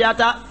lè máa jẹ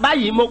ata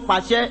báyìí mo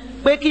pàṣẹ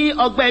pé kí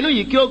ọgbẹ́ inú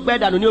yìí kí ó gbẹ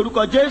dànù ní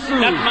orúkọ jésù.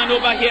 That man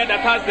over here that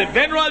has the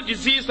venereal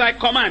disease, I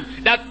command.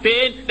 That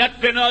pain,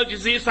 that venereal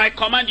disease, I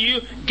command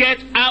you, get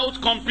out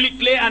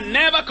completely and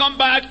never come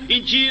back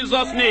in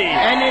Jesus' name.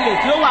 ẹni nì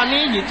tí ó wà ní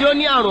iyì tí ó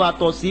ní àrùn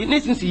àtọ̀sí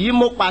nísinsìnyí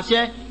mo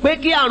pàṣẹ pé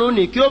kí àrùn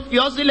nì kí ó fi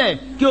ọ́ sílẹ̀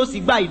kí o sì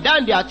gba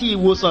ìdáǹdè àti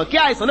ìwòsàn kí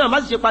àìsàn náà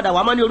má sì ṣe padà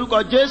wá mọ́ ní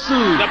orúkọ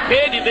jésù. The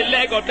pain in the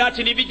leg of that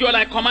individual,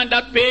 I command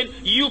that pain,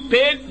 you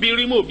pain, be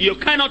removed. You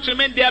cannot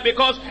remain there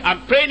because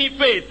I'm praying in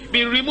faith.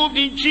 Be removed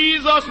in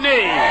Jesus' name.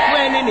 fún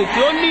ẹni nì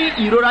tí ó ní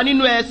ìrora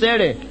nínú ẹsẹ̀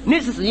rẹ̀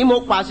nísinsìnyí mo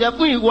pàṣẹ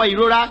fún ìwọ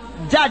ìrora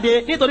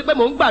jáde nítorí pé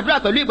mò ń gbàdúrà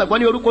pẹ̀lú ìgbàgbọ́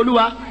ní orúkọ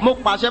olúwa mo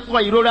pàṣẹ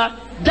fún ìrora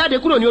jáde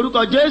kúrò ní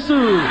orúkọ jésù.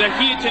 The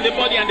heat in the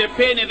body and the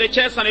pain in the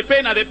chest and the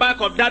pain at the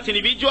back of that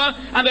individual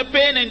and the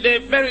pain in the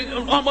very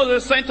almost the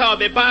center of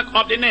the back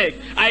of the neck.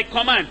 I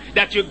command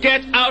that you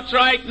get out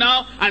right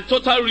now and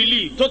total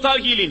relief, total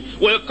healing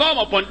will come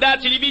upon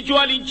that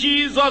individual in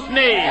Jesus'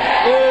 name.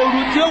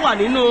 ooru tí ó wà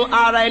nínú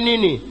ara ẹni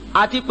nì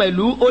àti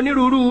pẹ̀lú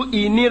onírúurú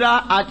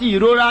ìnira àti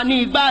ìrora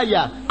ní igbá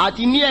àyà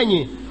àti ní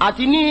ẹ̀yìn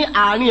àti ní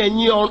àárín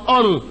ẹ̀yìn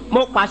ọrùn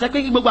mo pàṣẹ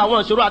pé kí gbogbo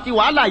àwọn ìṣòro àti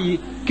wàhálà yìí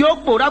kí ó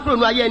pòórá kúrò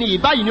ní ayé ẹni yìí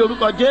báyìí ní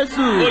orúkọ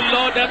jésù. Oh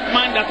Lord, that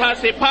man that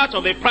has a part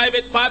of the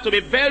private part to be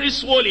very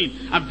swollen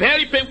and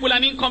very painful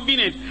and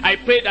inconvenient, I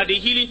pray that the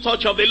healing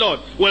touch of the Lord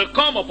will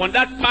come upon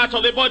that part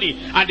of the body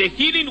and the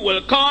healing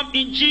will come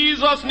in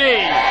Jesus'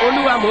 name.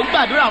 olúwa mò ń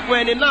gbàdúrà fún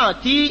ẹni náà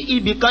tí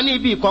ibì kan ní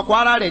ibi ìkọ̀kọ̀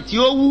ara rẹ̀ tí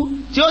ó wú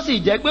tí ó sì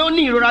jẹ́ pé ó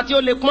ní ìrora tí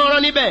ó lè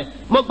pọ́nrán níbẹ̀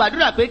mo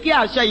gbàdúrà pé kí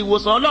àṣẹ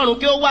ìwòsàn ọlọ́run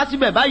kí ó wá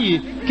síbẹ̀ báyìí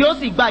kí ó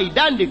sì gba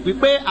ìdáǹdè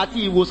pípé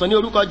àti ìwòsàn ní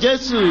orúkọ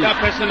jésù.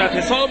 That person that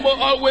is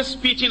always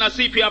speaking as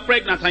if you are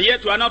pregnant and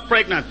yet you are not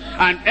pregnant,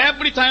 and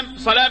every time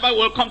saliva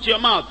will come to your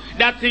mouth,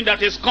 that thing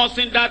that is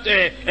causing that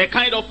a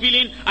kind of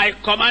feeling, I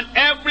command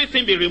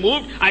everything be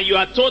removed and you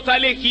are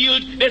totally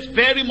healed this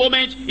very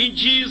moment in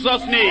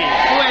Jesus' name.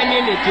 Fún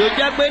ẹni nì tí ó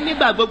jẹ́ pé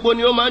nígbà gbogbo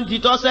ni ó máa ń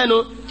ditọ́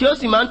sẹ́nu tí ó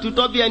sì máa ń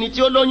tutọ́ bí ẹni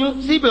tí ó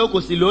lóyún síbẹ̀ o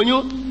kò sì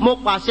lóyún, mo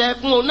pàṣẹ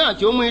fún òun náà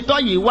tí ó mú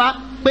itọ́ yìí wá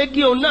pé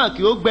kí òun náà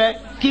kí ó gbẹ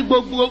kí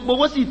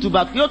gbogbo sì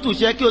tùbà kí ó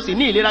tùṣẹ́ kí ó sì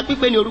ní ìlera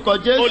pípé ní orúkọ Oh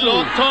jésù.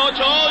 Lord, touch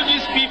all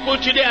these people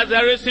today as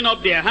they're raising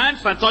up their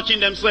hands and touching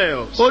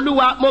themselves.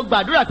 olúwa mo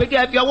gbàdúrà pé kí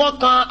ẹ fi ọwọ́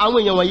kan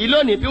àwọn èèyàn wọ̀nyí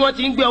lónìí bí wọ́n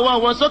ti ń gbé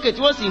ọwọ́ wọn sókè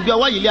tí wọ́n sì ń gbé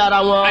ọwọ́ yìí lé ara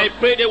wọn. I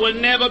pray they will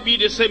never be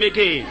the same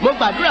again. mo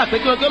gbàdúrà pé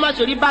kí wọn kí ó má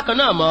ṣe rí bákan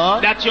náà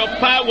mọ́. That your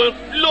power will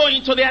flow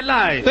into their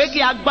lives. pé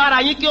kí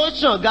agbára yín kí ó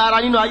ṣàn gaara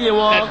nínú ayé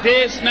wọn. That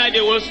this night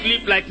they will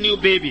sleep like new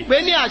babies.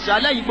 pé ní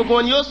àṣálẹ́ yìí gbogbo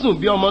wọn ni ó sùn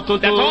bí ọmọ That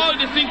tuntun. all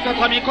the things that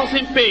have been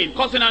causing pain,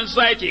 causing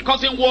anxiety,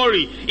 causing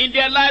worry in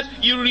their lives,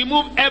 you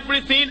remove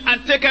everything and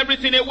take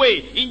everything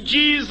away in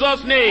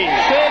Jesus' name.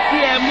 pé kí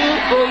ẹ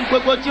mú ohun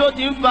gbogbo tí ó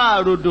ti ń fa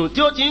àròdùn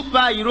tí ó ti ń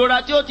fa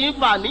ìrora tí ó ti ń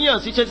fa àníyàn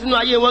ṣíṣe sínú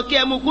ayé wọn kí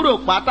ẹ mú kúrò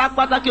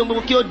pátápátá kí ohun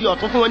gbogbo kí ó di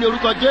ọ̀tún fún wọn ní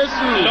orúkọ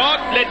jésù. Lord,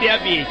 let there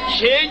be a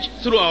change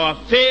through our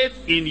faith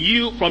in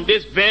you from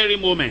this very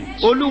moment.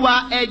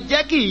 olúwa ẹ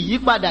jẹ́ kí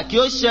ìyípadà kí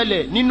ó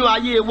ṣẹlẹ̀ nínú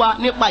ayé wa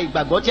nípa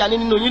ìgbàgbọ́ tí a ní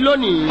nínú yín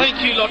lónìí.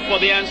 Thank you, Lord, for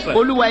the answer.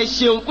 olúwa ẹ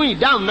ṣeun fún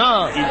ìdáhùn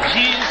náà. In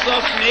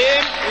Jesus'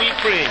 name we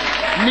pray.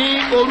 ní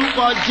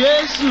orúkọ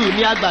jésù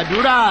ní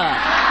agbàdúrà.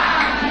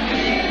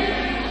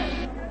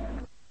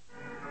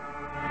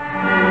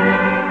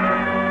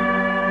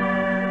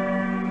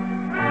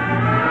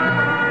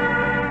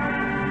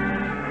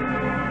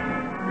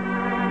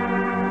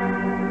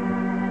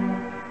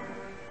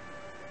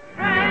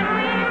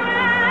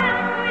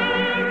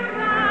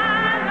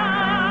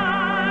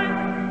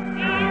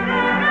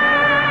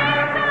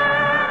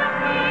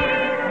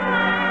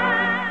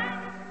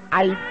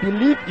 I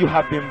believe you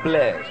have been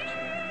blessed.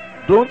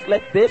 Don't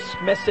let this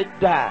message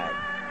die.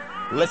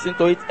 Listen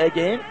to it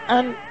again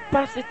and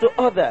pass it to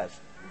others.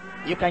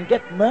 You can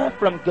get more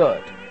from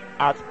God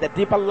at the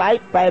Deeper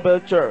Life Bible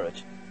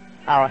Church.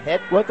 Our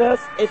headquarters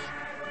is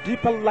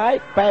Deeper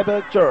Life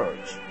Bible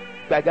Church,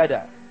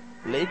 Bagada,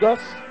 Lagos,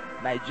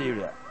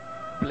 Nigeria.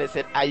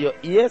 Blessed are your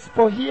ears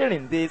for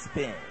hearing these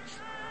things.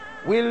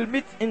 We'll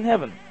meet in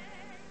heaven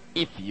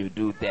if you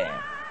do them.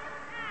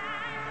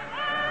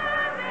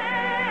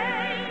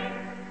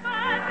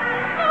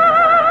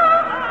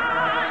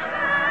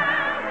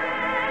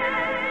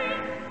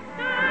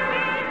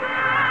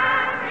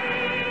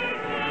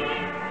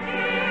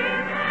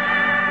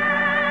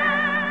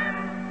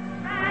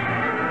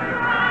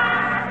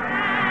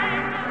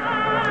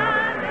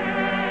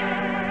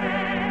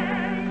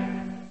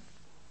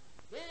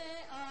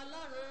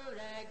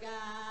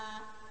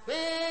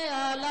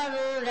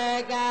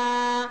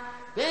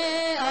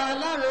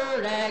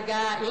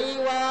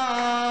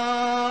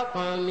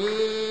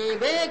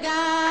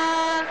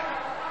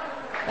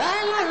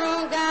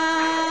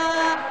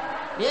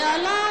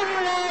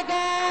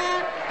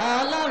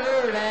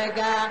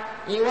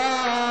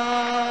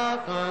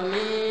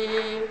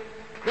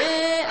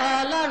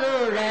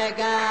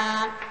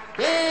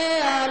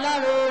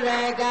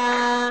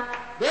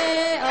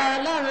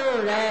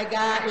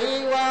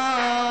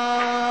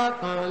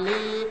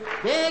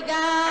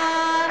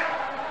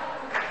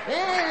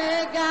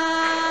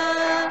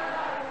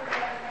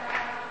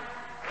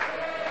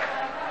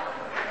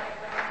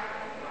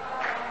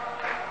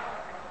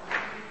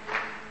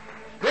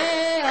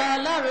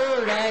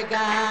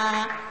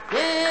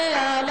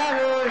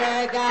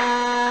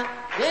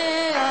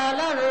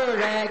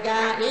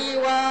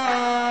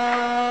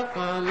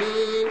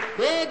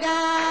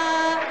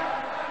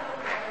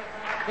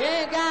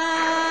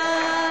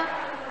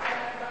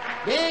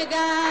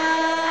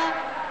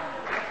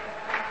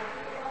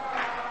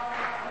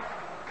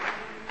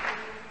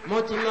 Mo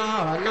ti mọ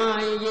ọ̀nà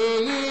iye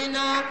yìí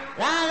náà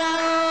rárá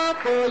o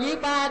kò yí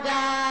padà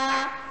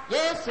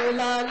Jésù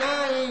lọ́nà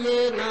iye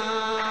náà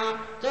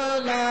tó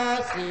lọ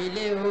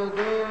sílé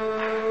ògo.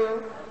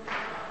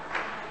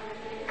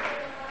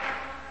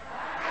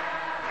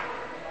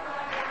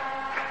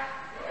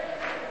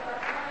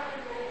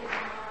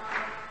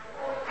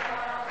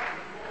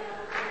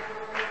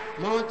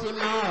 Mo ti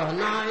mọ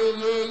ọ̀nà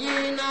iye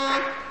yìí náà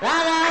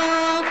rárá o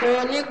kò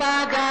ní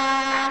padà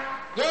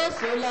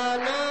Jésù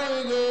lọ́nà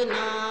iye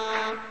náà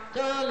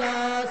tó lọ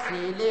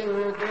sílé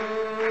ògo.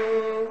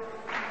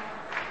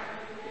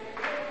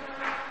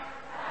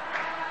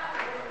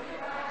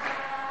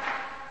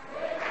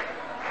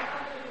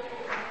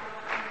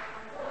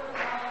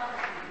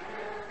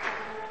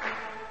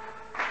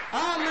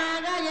 Ọmọ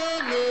aráyé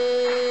lè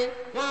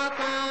wọ́n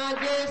kan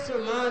Jésù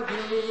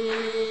mọ́gi.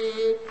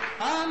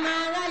 Ọmọ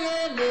aráyé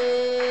lè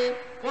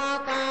wọ́n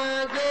kan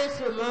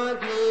Jésù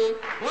mọ́gi.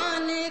 Wọ́n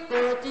ní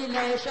kò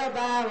tilẹ̀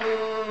ṣọ́ba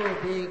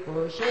òbí kò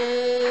ṣe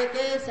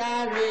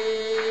Késárì.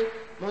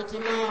 Mo ti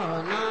mọ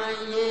ọ̀nà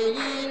iye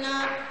yìí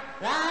náà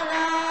rárá.